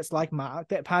part of you that's like Mark,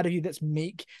 that part of you that's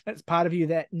meek, that's part of you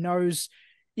that knows,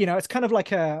 you know, it's kind of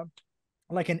like an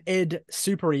id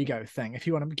superego thing, if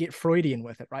you want to get Freudian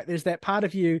with it, right? There's that part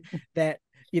of you that,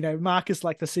 you know, Mark is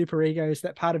like the superego, is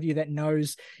that part of you that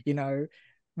knows, you know,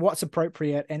 what's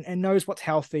appropriate and knows what's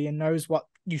healthy and knows what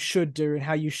you should do and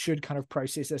how you should kind of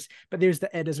process this. But there's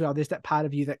the id as well. There's that part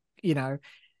of you that, you know,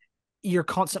 you're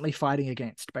constantly fighting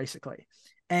against, basically.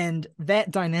 And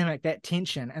that dynamic, that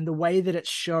tension, and the way that it's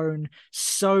shown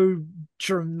so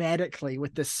dramatically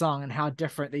with this song and how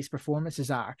different these performances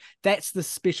are, that's the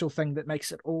special thing that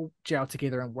makes it all gel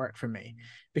together and work for me.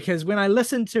 Because when I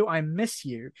listen to I Miss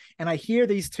You and I hear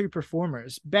these two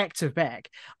performers back to back,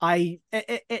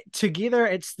 together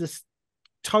it's this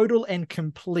total and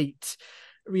complete,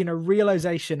 you know,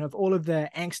 realization of all of the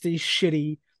angsty,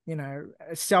 shitty, you know,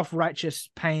 self-righteous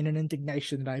pain and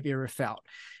indignation that I've ever felt.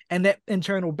 And that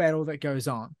internal battle that goes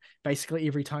on basically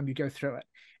every time you go through it.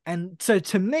 And so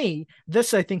to me,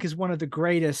 this, I think, is one of the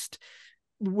greatest,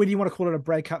 whether you want to call it a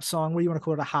breakup song, whether you want to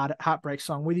call it a heartbreak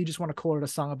song, whether you just want to call it a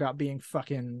song about being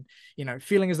fucking, you know,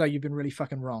 feeling as though you've been really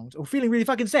fucking wronged or feeling really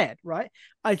fucking sad, right?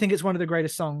 I think it's one of the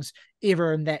greatest songs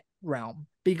ever in that realm,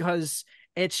 because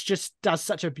it's just does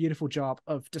such a beautiful job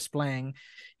of displaying,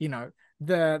 you know,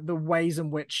 the ways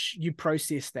in which you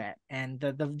process that and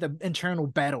the internal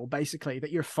battle basically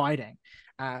that you're fighting,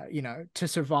 you know, to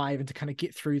survive and to kind of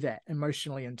get through that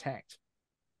emotionally intact.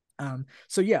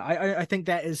 So yeah, I think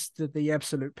that is the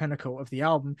absolute pinnacle of the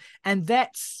album, and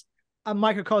that's a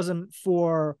microcosm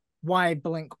for why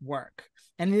Blink work.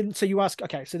 And then so you ask,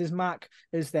 okay, so there's Mark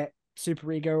is that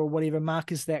superego or whatever.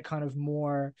 Mark is that kind of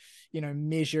more, you know,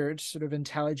 measured, sort of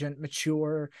intelligent,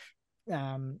 mature,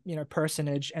 you know,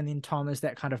 personage, and then Tom is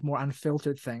that kind of more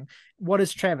unfiltered thing. What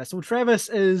is Travis? Well, Travis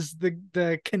is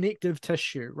the connective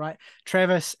tissue, right?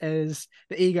 Travis is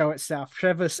the ego itself.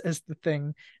 Travis is the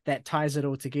thing that ties it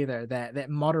all together, that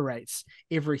moderates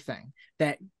everything,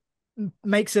 that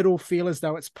makes it all feel as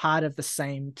though it's part of the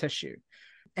same tissue.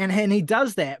 And he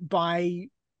does that by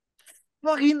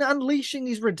fucking unleashing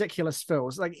these ridiculous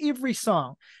fills. Like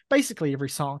basically every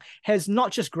song has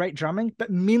not just great drumming, but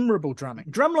memorable drumming.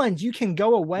 Drum lines you can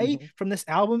go away from this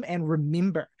album and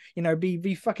remember, you know,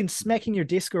 be fucking smacking your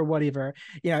desk or whatever,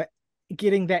 you know,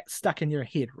 getting that stuck in your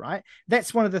head, right?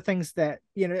 That's one of the things that,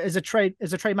 you know, is a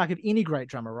trademark of any great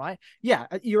drummer, right? Yeah,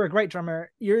 you're a great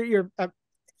drummer.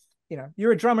 You know,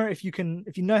 you're a drummer if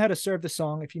you know how to serve the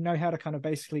song, if you know how to kind of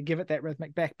basically give it that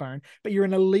rhythmic backbone. But you're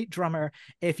an elite drummer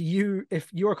if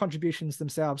your contributions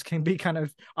themselves can be kind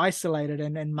of isolated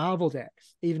and marveled at,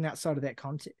 even outside of that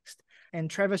context. And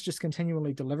Travis just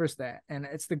continually delivers that, and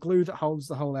it's the glue that holds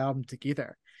the whole album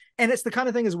together. And it's the kind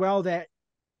of thing as well that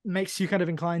makes you kind of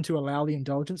inclined to allow the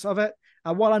indulgence of it.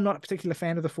 While I'm not a particular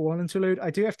fan of the Fallen interlude, I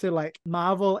do have to like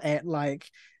marvel at like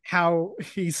how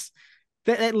he's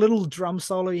that little drum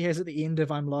solo he has at the end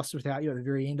of I'm Lost Without You, at the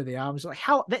very end of the album. It's like,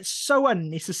 how that's so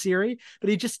unnecessary, but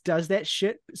he just does that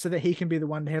shit so that he can be the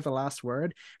one to have the last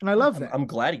word. And I love that. I'm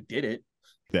glad he did it.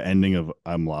 The ending of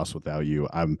I'm Lost Without You,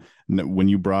 when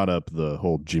you brought up the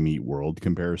whole Jimmy Eat World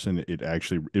comparison, it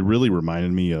really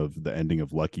reminded me of the ending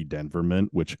of Lucky Denverment,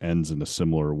 which ends in a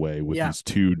similar way with these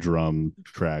two drum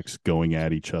tracks going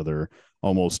at each other,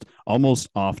 almost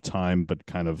off time, but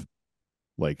kind of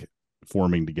like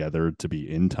forming together to be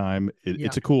in time.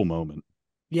 It's a cool moment.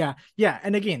 Yeah, yeah.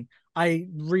 And again, I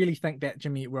really think that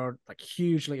Jimmy Eat World like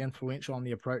hugely influential on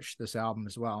the approach to this album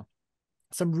as well.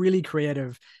 Some really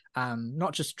creative,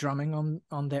 not just drumming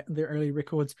on their early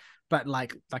records, but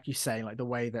like you say, like the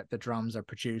way that the drums are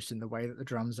produced and the way that the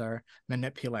drums are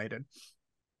manipulated.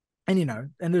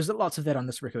 And and there's lots of that on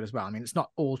this record as well. I mean, it's not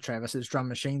all Travis's drum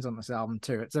machines on this album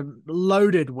too. It's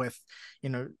loaded with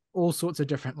all sorts of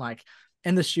different, like,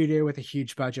 in the studio with a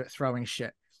huge budget throwing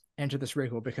shit into this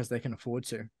record because they can afford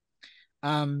to.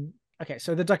 Okay,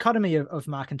 so the dichotomy of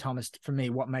Mark and Thomas, for me,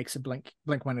 what makes a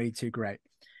Blink-182 great.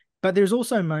 But there's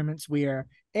also moments where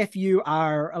if you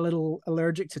are a little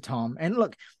allergic to Tom, and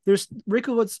look, there's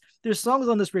songs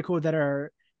on this record that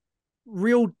are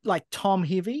real like Tom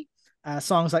heavy,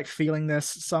 songs like Feeling This,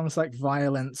 songs like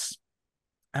Violence,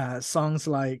 songs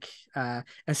like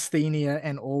Asthenia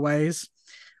and Always.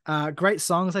 Great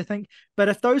songs, I think. But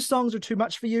if those songs are too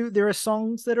much for you, there are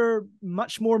songs that are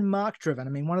much more Mark driven. I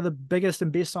mean, one of the biggest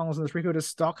and best songs on this record is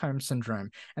Stockholm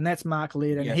Syndrome, and that's Mark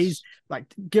led, and he's like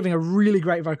giving a really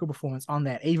great vocal performance on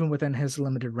that, even within his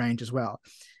limited range as well.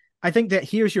 I think that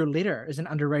Here's Your Letter is an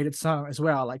underrated song as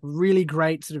well, like really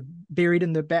great, sort of buried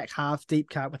in the back half, deep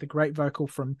cut with a great vocal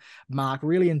from Mark.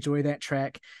 Really enjoy that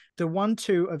track. The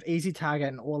 1-2 of Easy Target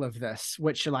and All of This,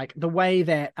 which like the way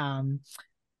that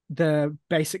the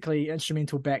basically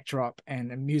instrumental backdrop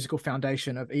and a musical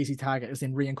foundation of Easy Target is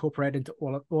then reincorporated into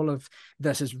all of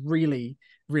this is really,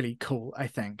 really cool, I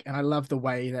think. And I love the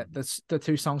way that the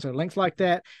two songs are linked like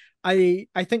that. I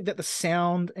think that the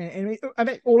sound, and I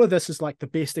mean, all of this is like the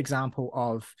best example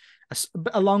of,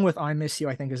 along with I Miss You,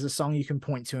 I think is a song you can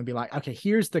point to and be like, okay,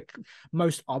 here's the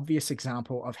most obvious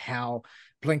example of how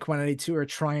Blink-182 are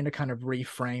trying to kind of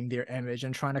reframe their image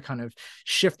and trying to kind of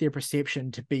shift their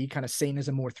perception to be kind of seen as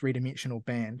a more three-dimensional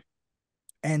band.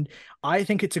 And I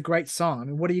think it's a great song. I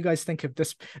mean, what do you guys think of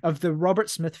this, of the Robert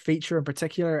Smith feature in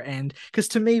particular? And because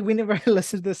to me, whenever I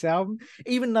listen to this album,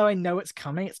 even though I know it's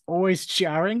coming, it's always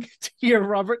jarring to hear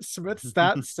Robert Smith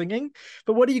start singing.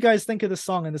 But what do you guys think of the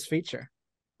song and this feature?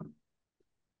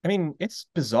 I mean, it's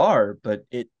bizarre, but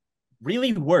it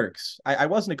really works. I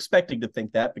wasn't expecting to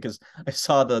think that because I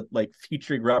saw the like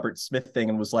featuring Robert Smith thing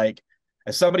and was like,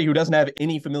 as somebody who doesn't have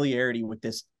any familiarity with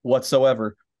this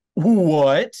whatsoever,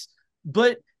 what?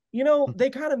 But they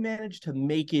kind of managed to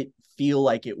make it feel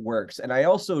like it works. And I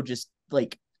also just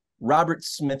like Robert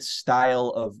Smith's style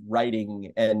of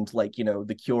writing and like,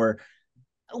 The Cure.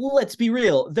 Let's be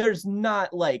real, there's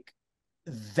not like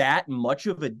that much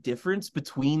of a difference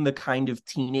between the kind of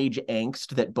teenage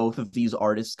angst that both of these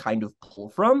artists kind of pull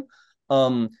from.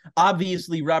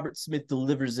 Obviously Robert Smith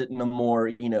delivers it in a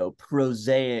more,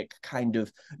 prosaic kind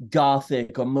of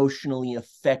gothic, emotionally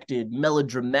affected,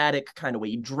 melodramatic kind of way.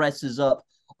 He dresses up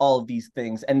all of these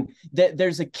things, and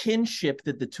there's a kinship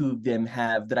that the two of them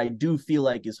have that I do feel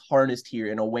like is harnessed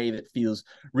here in a way that feels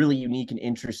really unique and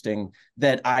interesting,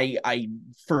 that I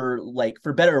for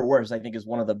better or worse, I think is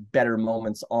one of the better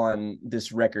moments on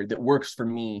this record that works for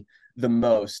me the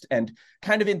most, and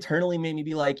kind of internally made me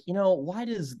be like, why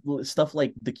does stuff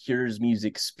like The Cure's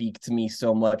music speak to me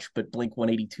so much, but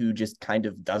Blink-182 just kind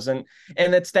of doesn't?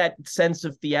 And it's that sense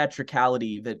of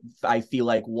theatricality that I feel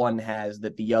like one has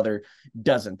that the other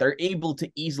doesn't. They're able to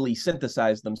easily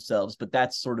synthesize themselves, but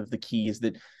that's sort of the key, is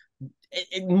that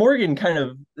Morgan kind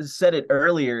of said it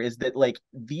earlier, is that like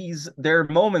there are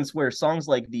moments where songs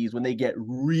like these, when they get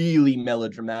really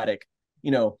melodramatic,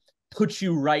 puts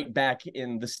you right back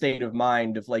in the state of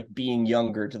mind of like being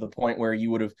younger, to the point where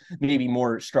you would have maybe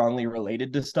more strongly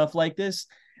related to stuff like this.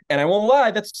 And I won't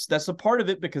lie, that's a part of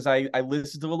it, because I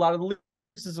listened to a lot of the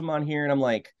lyricism on here and I'm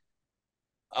like,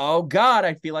 oh God,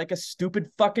 I feel like a stupid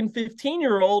fucking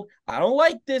 15-year-old. I don't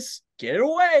like this. Get it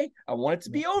away. I want it to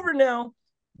be over now.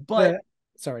 But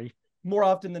sorry, more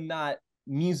often than not,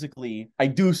 musically, I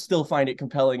do still find it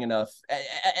compelling enough,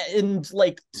 and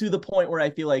like to the point where I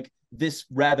feel like this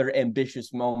rather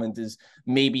ambitious moment is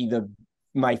maybe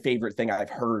my favorite thing I've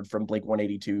heard from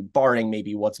Blink-182, barring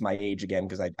maybe What's My Age Again,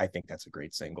 because I think that's a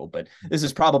great single. But this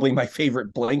is probably my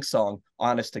favorite Blink song,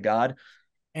 honest to God.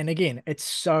 And again, it's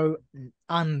so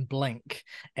unblink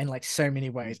in like so many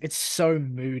ways. It's so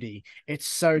moody. It's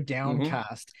so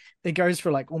downcast. Mm-hmm. It goes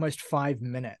for like almost 5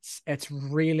 minutes. It's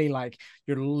really like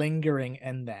you're lingering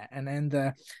in that. And then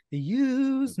the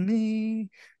use me,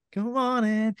 go on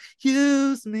and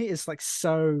use me. It's like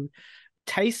so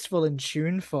tasteful and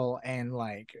tuneful and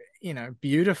like,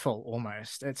 beautiful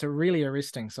almost. It's a really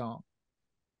arresting song.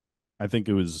 I think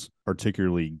it was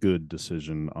particularly good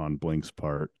decision on Blink's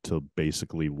part to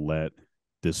basically let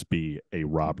this be a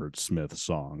Robert Smith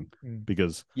song,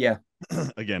 because yeah,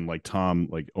 again, like Tom,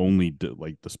 like only did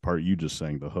like this part you just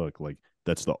sang, the hook, like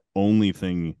that's the only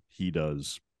thing he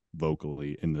does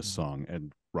vocally in this song,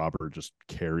 and Robert just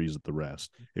carries the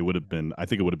rest. It would have been, I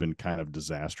think it would have been kind of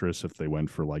disastrous if they went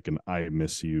for like an I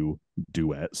Miss You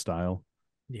duet style.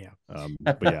 Yeah.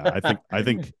 But yeah, I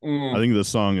think this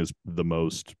song is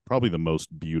probably the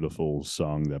most beautiful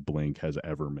song that Blink has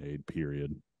ever made,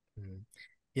 period.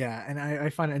 Yeah, and I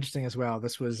find it interesting as well.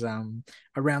 This was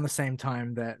around the same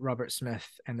time that Robert Smith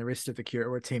and the rest of The Cure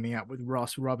were teaming up with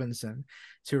Ross Robinson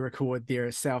to record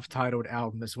their self-titled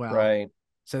album as well. Right.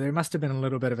 So there must have been a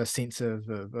little bit of a sense of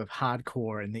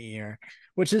hardcore in the air,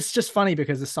 which is just funny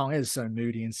because the song is so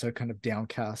moody and so kind of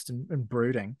downcast and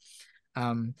brooding.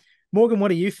 Morgan, what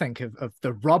do you think of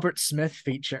the Robert Smith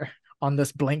feature on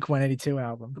this Blink-182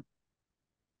 album?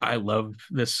 I love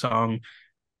this song.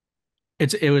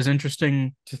 It was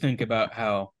interesting to think about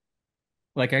how,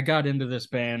 like, I got into this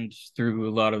band through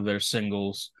a lot of their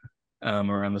singles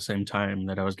around the same time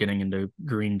that I was getting into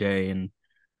Green Day and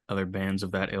other bands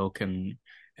of that ilk and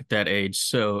at that age.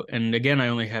 So, and again, I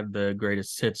only had the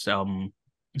Greatest Hits album.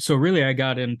 So really, I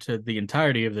got into the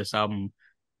entirety of this album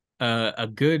a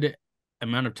good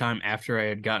amount of time after I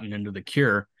had gotten into The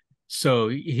Cure. So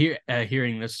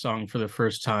hearing this song for the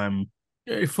first time,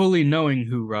 fully knowing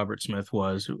who Robert Smith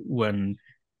was, when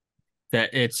that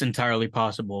it's entirely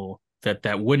possible that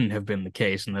that wouldn't have been the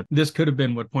case, and that this could have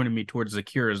been what pointed me towards The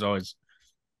Cure, is always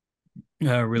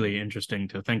really interesting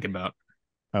to think about.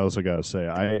 I also gotta say,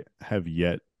 I have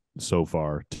yet so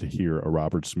far to hear a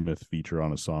Robert Smith feature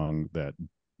on a song that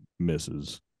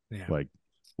misses. Yeah. Like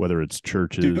whether it's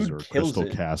Churches or Crystal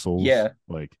Castles. Yeah.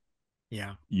 Like,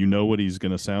 yeah, you know what he's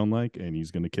gonna sound like, and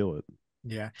he's gonna kill it.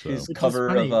 Yeah. So. His cover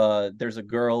of There's a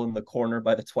Girl in the Corner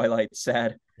by the Twilight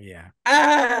Sad. Yeah.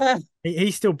 Ah!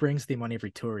 He still brings them on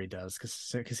every tour he does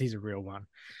because he's a real one.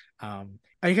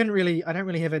 I don't really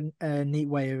have a neat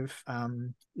way of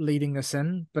leading this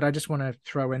in, but I just want to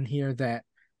throw in here that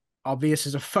Obvious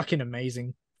is a fucking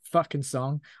amazing fucking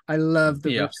song. I love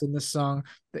the riffs in this song,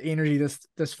 the energy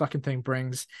this fucking thing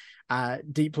brings.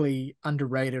 Deeply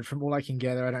underrated from all I can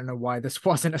gather. I don't know why this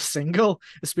wasn't a single,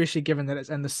 especially given that it's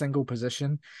in the single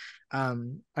position.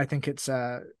 I think it's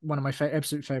one of my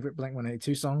absolute favorite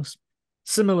Blink-182 songs.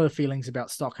 Similar feelings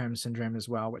about Stockholm Syndrome as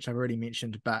well, which I've already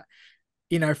mentioned. But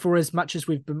for as much as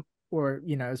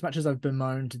as much as I've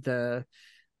bemoaned the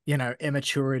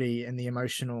immaturity and the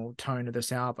emotional tone of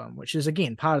this album, which is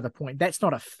again part of the point. That's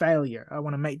not a failure. I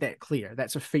want to make that clear.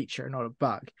 That's a feature, not a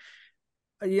bug.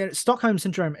 Stockholm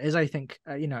Syndrome is, I think,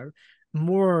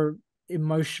 more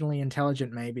emotionally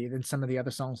intelligent maybe than some of the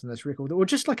other songs in this record, or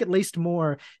just like at least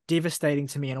more devastating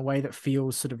to me in a way that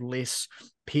feels sort of less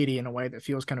petty, in a way that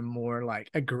feels kind of more like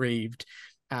aggrieved,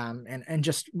 and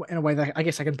just in a way that I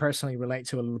guess I can personally relate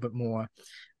to a little bit more,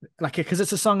 like, because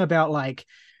it's a song about like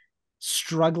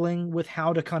struggling with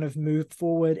how to kind of move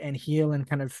forward and heal and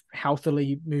kind of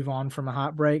healthily move on from a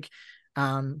heartbreak,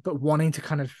 but wanting to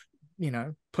kind of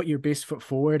put your best foot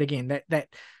forward again. That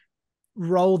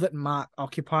role that Mark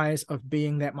occupies of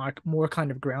being that more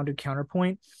kind of grounded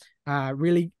counterpoint,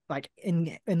 really, like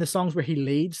in the songs where he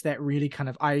leads, that really kind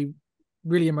of, I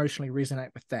really emotionally resonate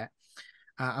with that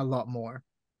a lot more.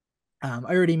 I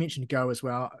already mentioned Go as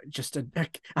well, just a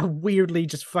weirdly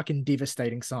just fucking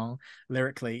devastating song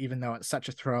lyrically, even though it's such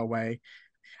a throwaway.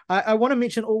 I want to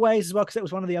mention Always as well, because it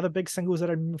was one of the other big singles that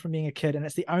I remember from being a kid, and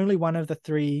it's the only one of the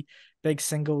three big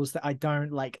singles that I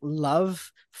don't like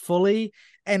love fully.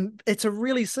 And it's a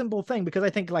really simple thing, because I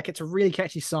think like it's a really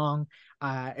catchy song.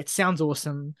 It sounds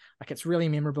awesome, like it's really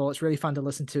memorable, it's really fun to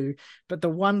listen to. But the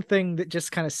one thing that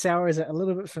just kind of sours it a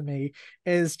little bit for me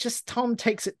is just Tom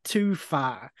takes it too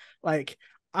far. Like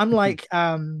I'm like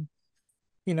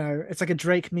it's like a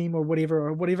Drake meme or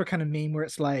whatever kind of meme where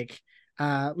it's like,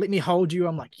 let me hold you,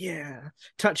 I'm like, yeah.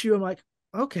 Touch you, I'm like,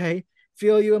 okay.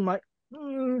 Feel you, I'm like,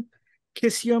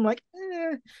 kiss you, I'm like,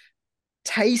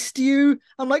 taste you,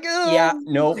 I'm like, oh. Yeah,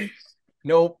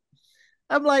 nope.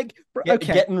 I'm like,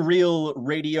 okay. Getting real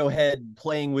Radiohead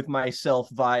playing with myself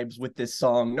vibes with this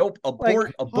song. Nope.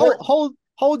 Abort.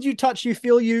 Hold you, touch you,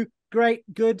 feel you, great,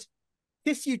 good.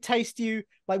 Kiss you, taste you.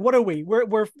 Like, what are we?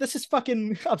 We're this is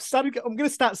fucking. I'm gonna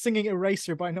start singing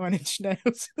Eraser by Nine Inch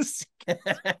Nails.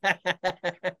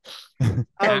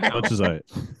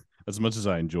 As much as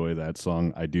I enjoy that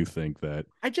song, I do think that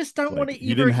I just don't want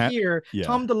to ever hear yeah.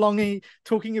 Tom DeLonge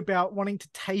talking about wanting to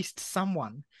taste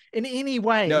someone in any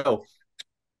way.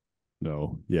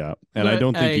 No, yeah, and I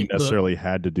don't think he necessarily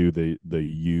had to do the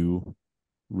you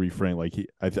refrain. Like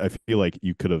I feel like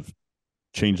you could have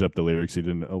changed up the lyrics. He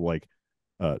didn't like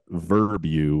verb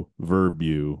you, like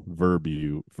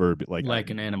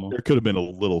an animal. There could have been a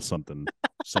little something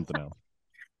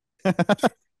else.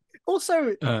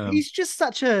 Also, he's just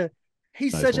such a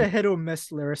hit or miss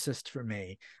lyricist for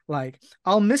me. Like,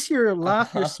 I'll miss your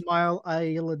laugh, your smile.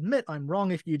 I'll admit I'm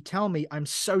wrong if you tell me I'm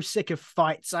so sick of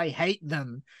fights. I hate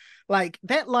them. Like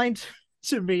that line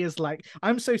to me is like,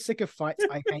 I'm so sick of fights.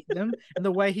 I hate them. And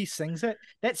the way he sings it,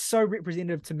 that's so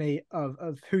representative to me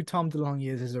of who Tom DeLonge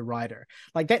is as a writer.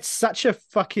 Like that's such a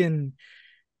fucking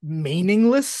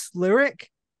meaningless lyric.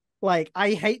 Like,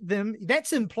 I hate them.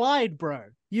 That's implied, bro.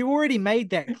 You already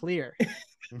made that clear.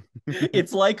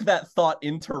 It's like that thought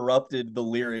interrupted the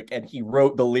lyric and he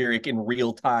wrote the lyric in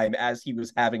real time as he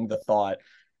was having the thought.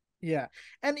 Yeah.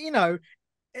 And,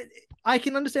 I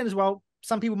can understand as well,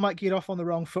 some people might get off on the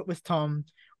wrong foot with Tom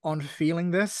on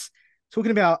feeling this.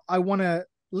 Talking about, I want to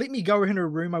let me go in her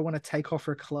room. I want to take off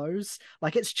her clothes.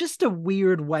 Like, it's just a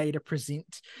weird way to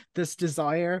present this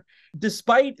desire.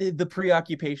 Despite the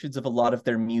preoccupations of a lot of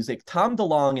their music, Tom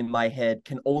DeLonge in my head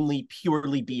can only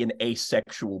purely be an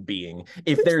asexual being.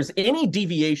 If there's any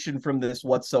deviation from this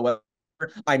whatsoever,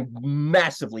 I'm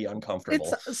massively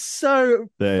uncomfortable. It's so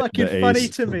fucking funny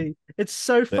to me. It's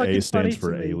so fucking funny to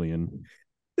me. Alien.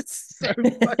 It's so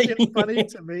fucking funny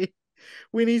to me.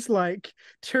 When he's like,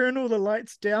 turn all the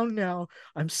lights down now.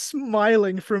 I'm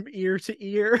smiling from ear to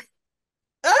ear.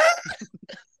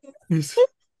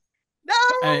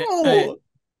 No!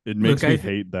 It makes me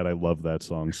hate that I love that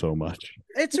song so much.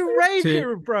 It's a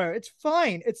rager, bro. It's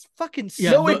fine. It's fucking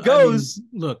so it goes. I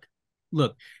mean,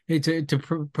 look. Hey, to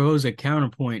propose a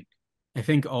counterpoint, I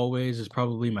think Always is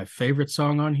probably my favorite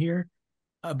song on here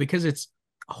because it's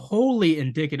wholly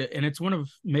indicative, and it's one of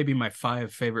maybe my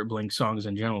 5 favorite Blink songs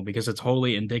in general because it's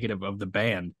wholly indicative of the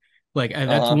band. Like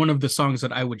that's one of the songs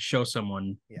that I would show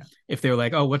someone if they're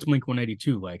like, "Oh, what's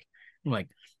Blink-182 like?" I'm like,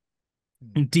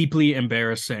 deeply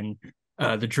embarrassing.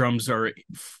 The drums are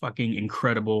fucking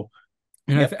incredible,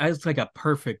 and it's like a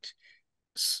perfect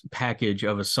package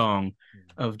of a song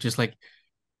of just like,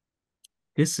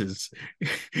 this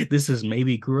is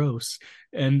maybe gross,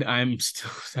 and I'm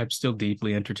still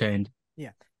deeply entertained.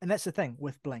 Yeah. And that's the thing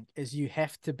with Blink is you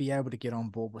have to be able to get on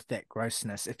board with that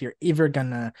grossness if you're ever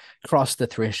gonna cross the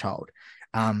threshold.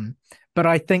 But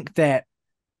I think that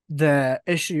the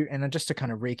issue, and just to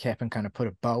kind of recap and kind of put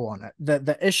a bow on it,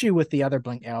 the issue with the other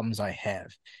Blink albums I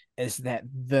have is that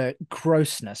the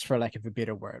grossness, for lack of a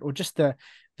better word, or just the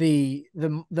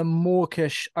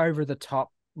mawkish, over the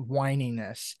top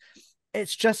whininess,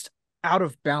 it's just out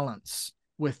of balance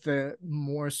with the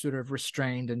more sort of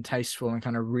restrained and tasteful and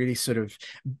kind of really sort of,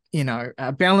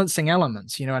 balancing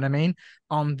elements, you know what I mean,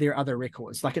 on their other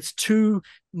records. Like it's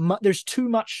there's too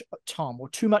much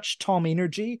Tom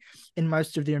energy in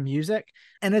most of their music.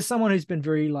 And as someone who's been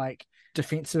very like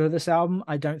defensive of this album,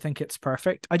 I don't think it's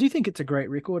perfect. I do think it's a great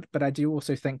record, but I do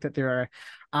also think that there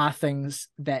are things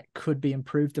that could be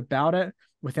improved about it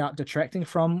without detracting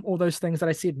from all those things that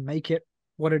I said make it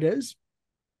what it is.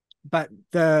 But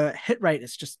the hit rate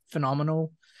is just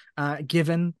phenomenal,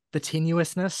 given the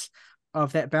tenuousness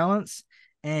of that balance.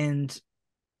 And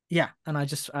I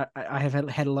have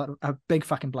had a big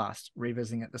fucking blast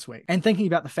revisiting it this week and thinking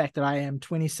about the fact that I am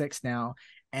 26 now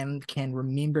and can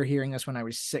remember hearing this when I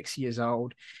was 6 years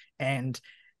old and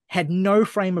had no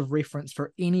frame of reference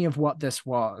for any of what this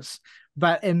was,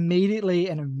 but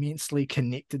immediately and immensely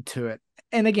connected to it.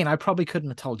 And again, I probably couldn't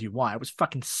have told you why. I was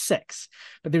fucking 6,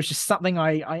 but there was just something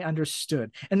I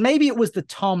understood. And maybe it was the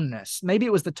Tomness. Maybe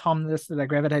it was the Tomness that I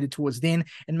gravitated towards then.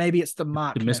 And maybe it's the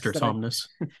Markness. The Mr. Tomness.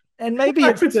 And maybe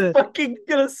it's fucking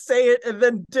gonna say it and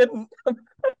then didn't.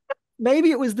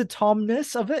 Maybe it was the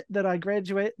Tomness of it that I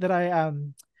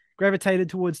gravitated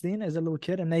towards then as a little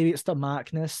kid. And maybe it's the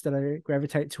Markness that I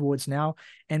gravitate towards now.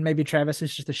 And maybe Travis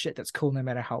is just the shit that's cool no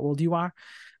matter how old you are.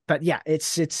 But yeah,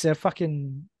 it's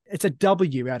a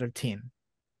W out of 10.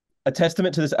 A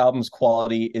testament to this album's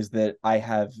quality is that I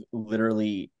have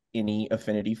literally any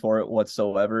affinity for it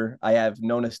whatsoever. I have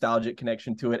no nostalgic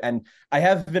connection to it, and I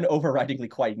have been overridingly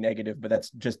quite negative, but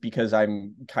that's just because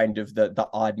I'm kind of the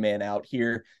odd man out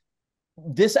here.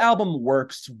 This album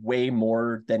works way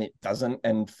more than it doesn't,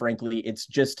 and frankly, it's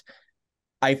just,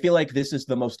 I feel like this is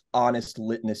the most honest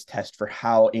litmus test for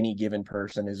how any given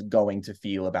person is going to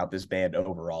feel about this band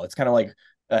overall. It's kind of like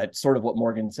sort of what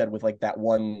Morgan said with like that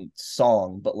one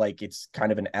song, but like it's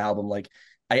kind of an album. Like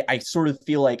I sort of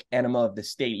feel like Enema of the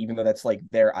State, even though that's like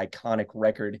their iconic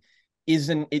record,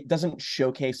 it doesn't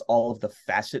showcase all of the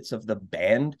facets of the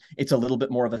band. It's a little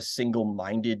bit more of a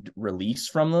single-minded release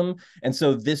from them. And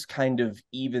so this kind of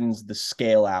evens the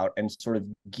scale out and sort of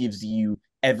gives you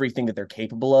everything that they're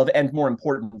capable of, and more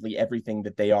importantly, everything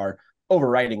that they are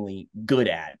overridingly good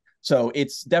at. So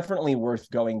it's definitely worth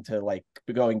going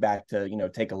back to,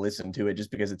 take a listen to it, just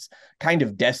because it's kind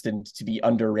of destined to be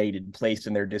underrated, placed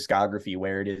in their discography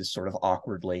where it is sort of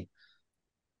awkwardly.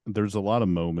 There's a lot of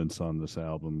moments on this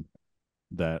album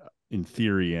that in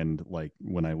theory and like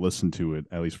when I listen to it,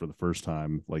 at least for the first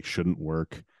time, like shouldn't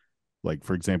work. Like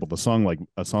for example, a song like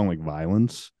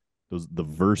Violence, the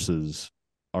verses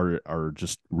are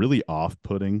just really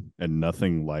off-putting and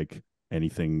nothing like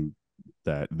anything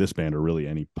that this band or really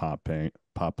any pop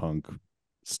punk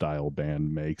style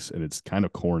band makes, and it's kind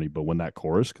of corny, but when that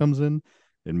chorus comes in,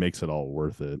 it makes it all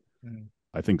worth it.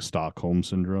 I think Stockholm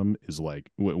Syndrome is like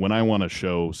when I want to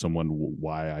show someone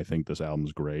why I think this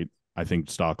album's great, I think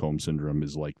Stockholm Syndrome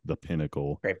is like the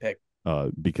pinnacle. Great pick.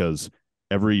 Because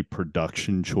every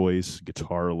production choice,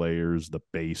 guitar layers, the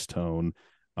bass tone,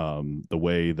 the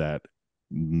way that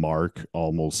Mark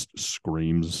almost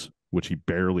screams, which he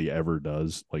barely ever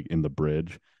does, like in the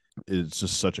bridge, it's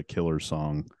just such a killer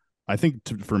song. I think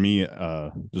for me,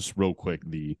 just real quick,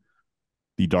 the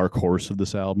dark horse of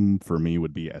this album for me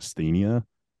would be Asthenia.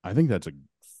 I think that's a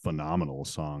phenomenal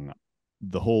song.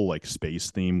 The whole like space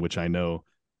theme, which I know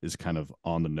is kind of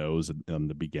on the nose in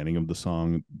the beginning of the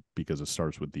song because it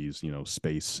starts with these,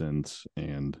 space synths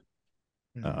and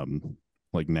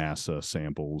like NASA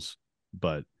samples,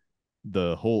 but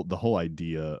the whole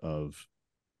idea of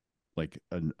like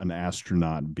an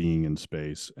astronaut being in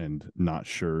space and not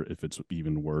sure if it's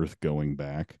even worth going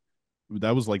back.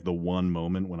 That was like the one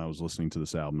moment when I was listening to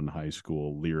this album in high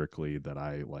school lyrically that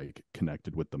I like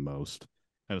connected with the most.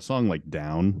 And a song like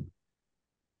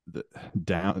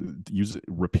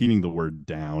repeating the word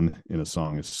down in a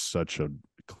song is such a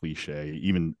cliche,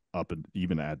 even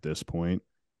at this point.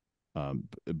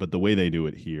 But the way they do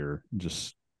it here,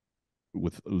 just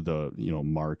with the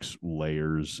Mark's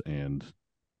layers and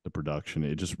the production,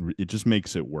 it just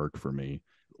makes it work for me.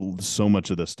 So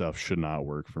much of this stuff should not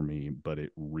work for me, but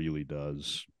it really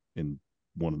does in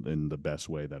the best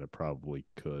way that it probably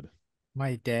could.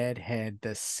 My dad had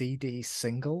the CD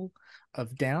single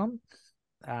of Down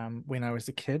when I was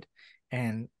a kid,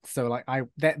 and so like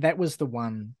that was the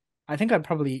one. I think I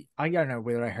don't know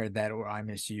whether I heard that or I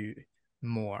Miss You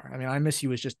more. I mean, I Miss You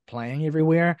was just playing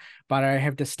everywhere, but I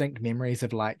have distinct memories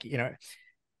of like, it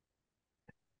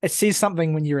says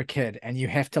something when you're a kid and you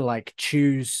have to like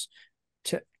choose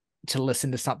to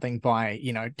listen to something by,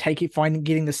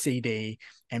 getting the CD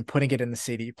and putting it in the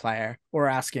CD player or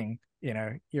asking,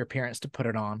 your parents to put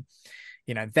it on.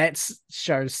 That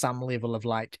shows some level of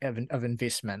like of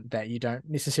investment that you don't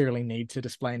necessarily need to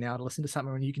display now to listen to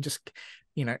something when you can just,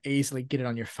 easily get it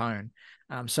on your phone.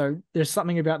 So there's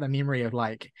something about the memory of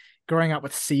like growing up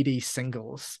with CD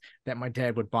singles that my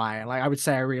dad would buy. Like I would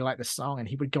say I really like this song and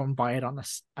he would go and buy it on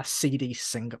a CD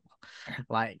single.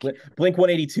 Like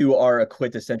BLINK-182 are a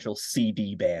quintessential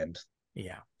CD band.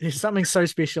 Yeah. There's something so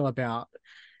special about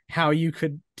how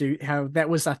that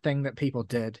was a thing that people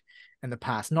did in the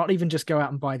past. Not even just go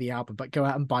out and buy the album, but go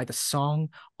out and buy the song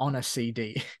on a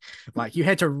CD. Like you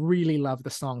had to really love the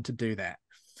song to do that.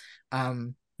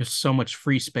 There's so much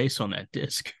free space on that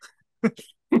disc.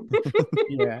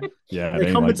 Yeah.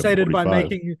 They compensated by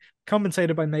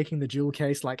making the jewel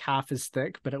case like half as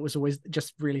thick, but it was always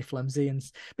just really flimsy.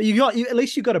 But at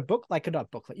least you got a book, like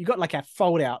not booklet. You got like a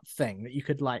fold out thing that you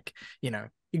could like, you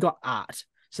got art.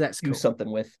 So that's cool. Do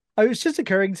something with. It was just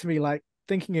occurring to me, like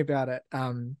thinking about it.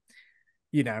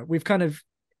 We've kind of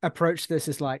approached this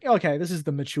as like, okay, this is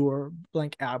the mature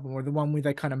Blink album, or the one where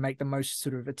they kind of make the most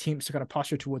sort of attempts to kind of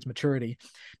posture towards maturity.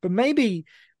 But maybe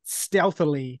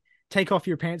stealthily Take Off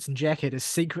Your Pants and Jacket is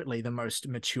secretly the most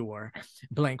mature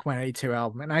Blink-182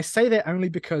 album. And I say that only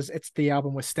because it's the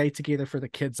album with Stay Together for the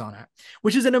Kids on it,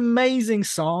 which is an amazing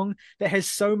song that has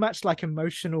so much like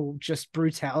emotional just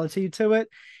brutality to it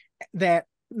that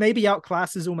maybe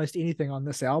outclasses almost anything on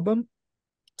this album.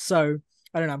 So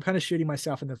I don't know, I'm kind of shooting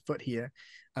myself in the foot here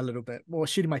a little bit, or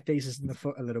shooting my thesis in the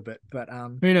foot a little bit. But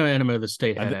Enema of the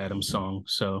State had Adam's song,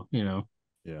 so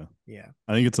Yeah.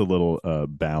 I think it's a little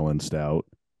balanced out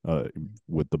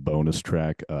with the bonus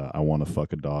track, I Want to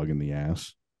Fuck a Dog in the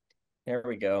Ass. There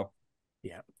we go.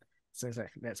 Yeah, so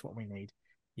exactly, that's what we need.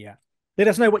 Yeah. Let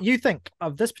us know what you think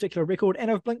of this particular record and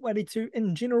of Blink-182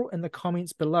 in general in the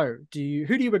comments below. Who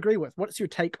do you agree with? What's your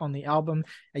take on the album?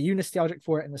 Are you nostalgic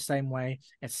for it in the same way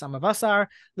as some of us are?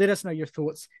 Let us know your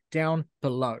thoughts down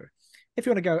below. If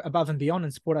you want to go above and beyond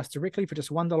and support us directly for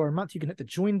just $1 a month, you can hit the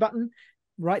join button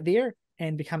right there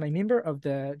and become a member of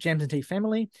the Jams and Tea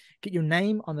family. Get your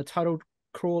name on the title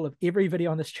crawl of every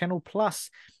video on this channel. Plus,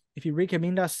 if you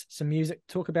recommend us some music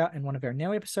to talk about in one of our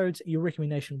Now episodes, your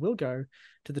recommendation will go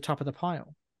to the top of the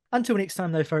pile. Until next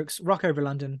time, though, folks, rock over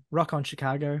London, rock on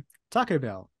Chicago, Taco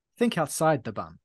Bell. think outside the bun.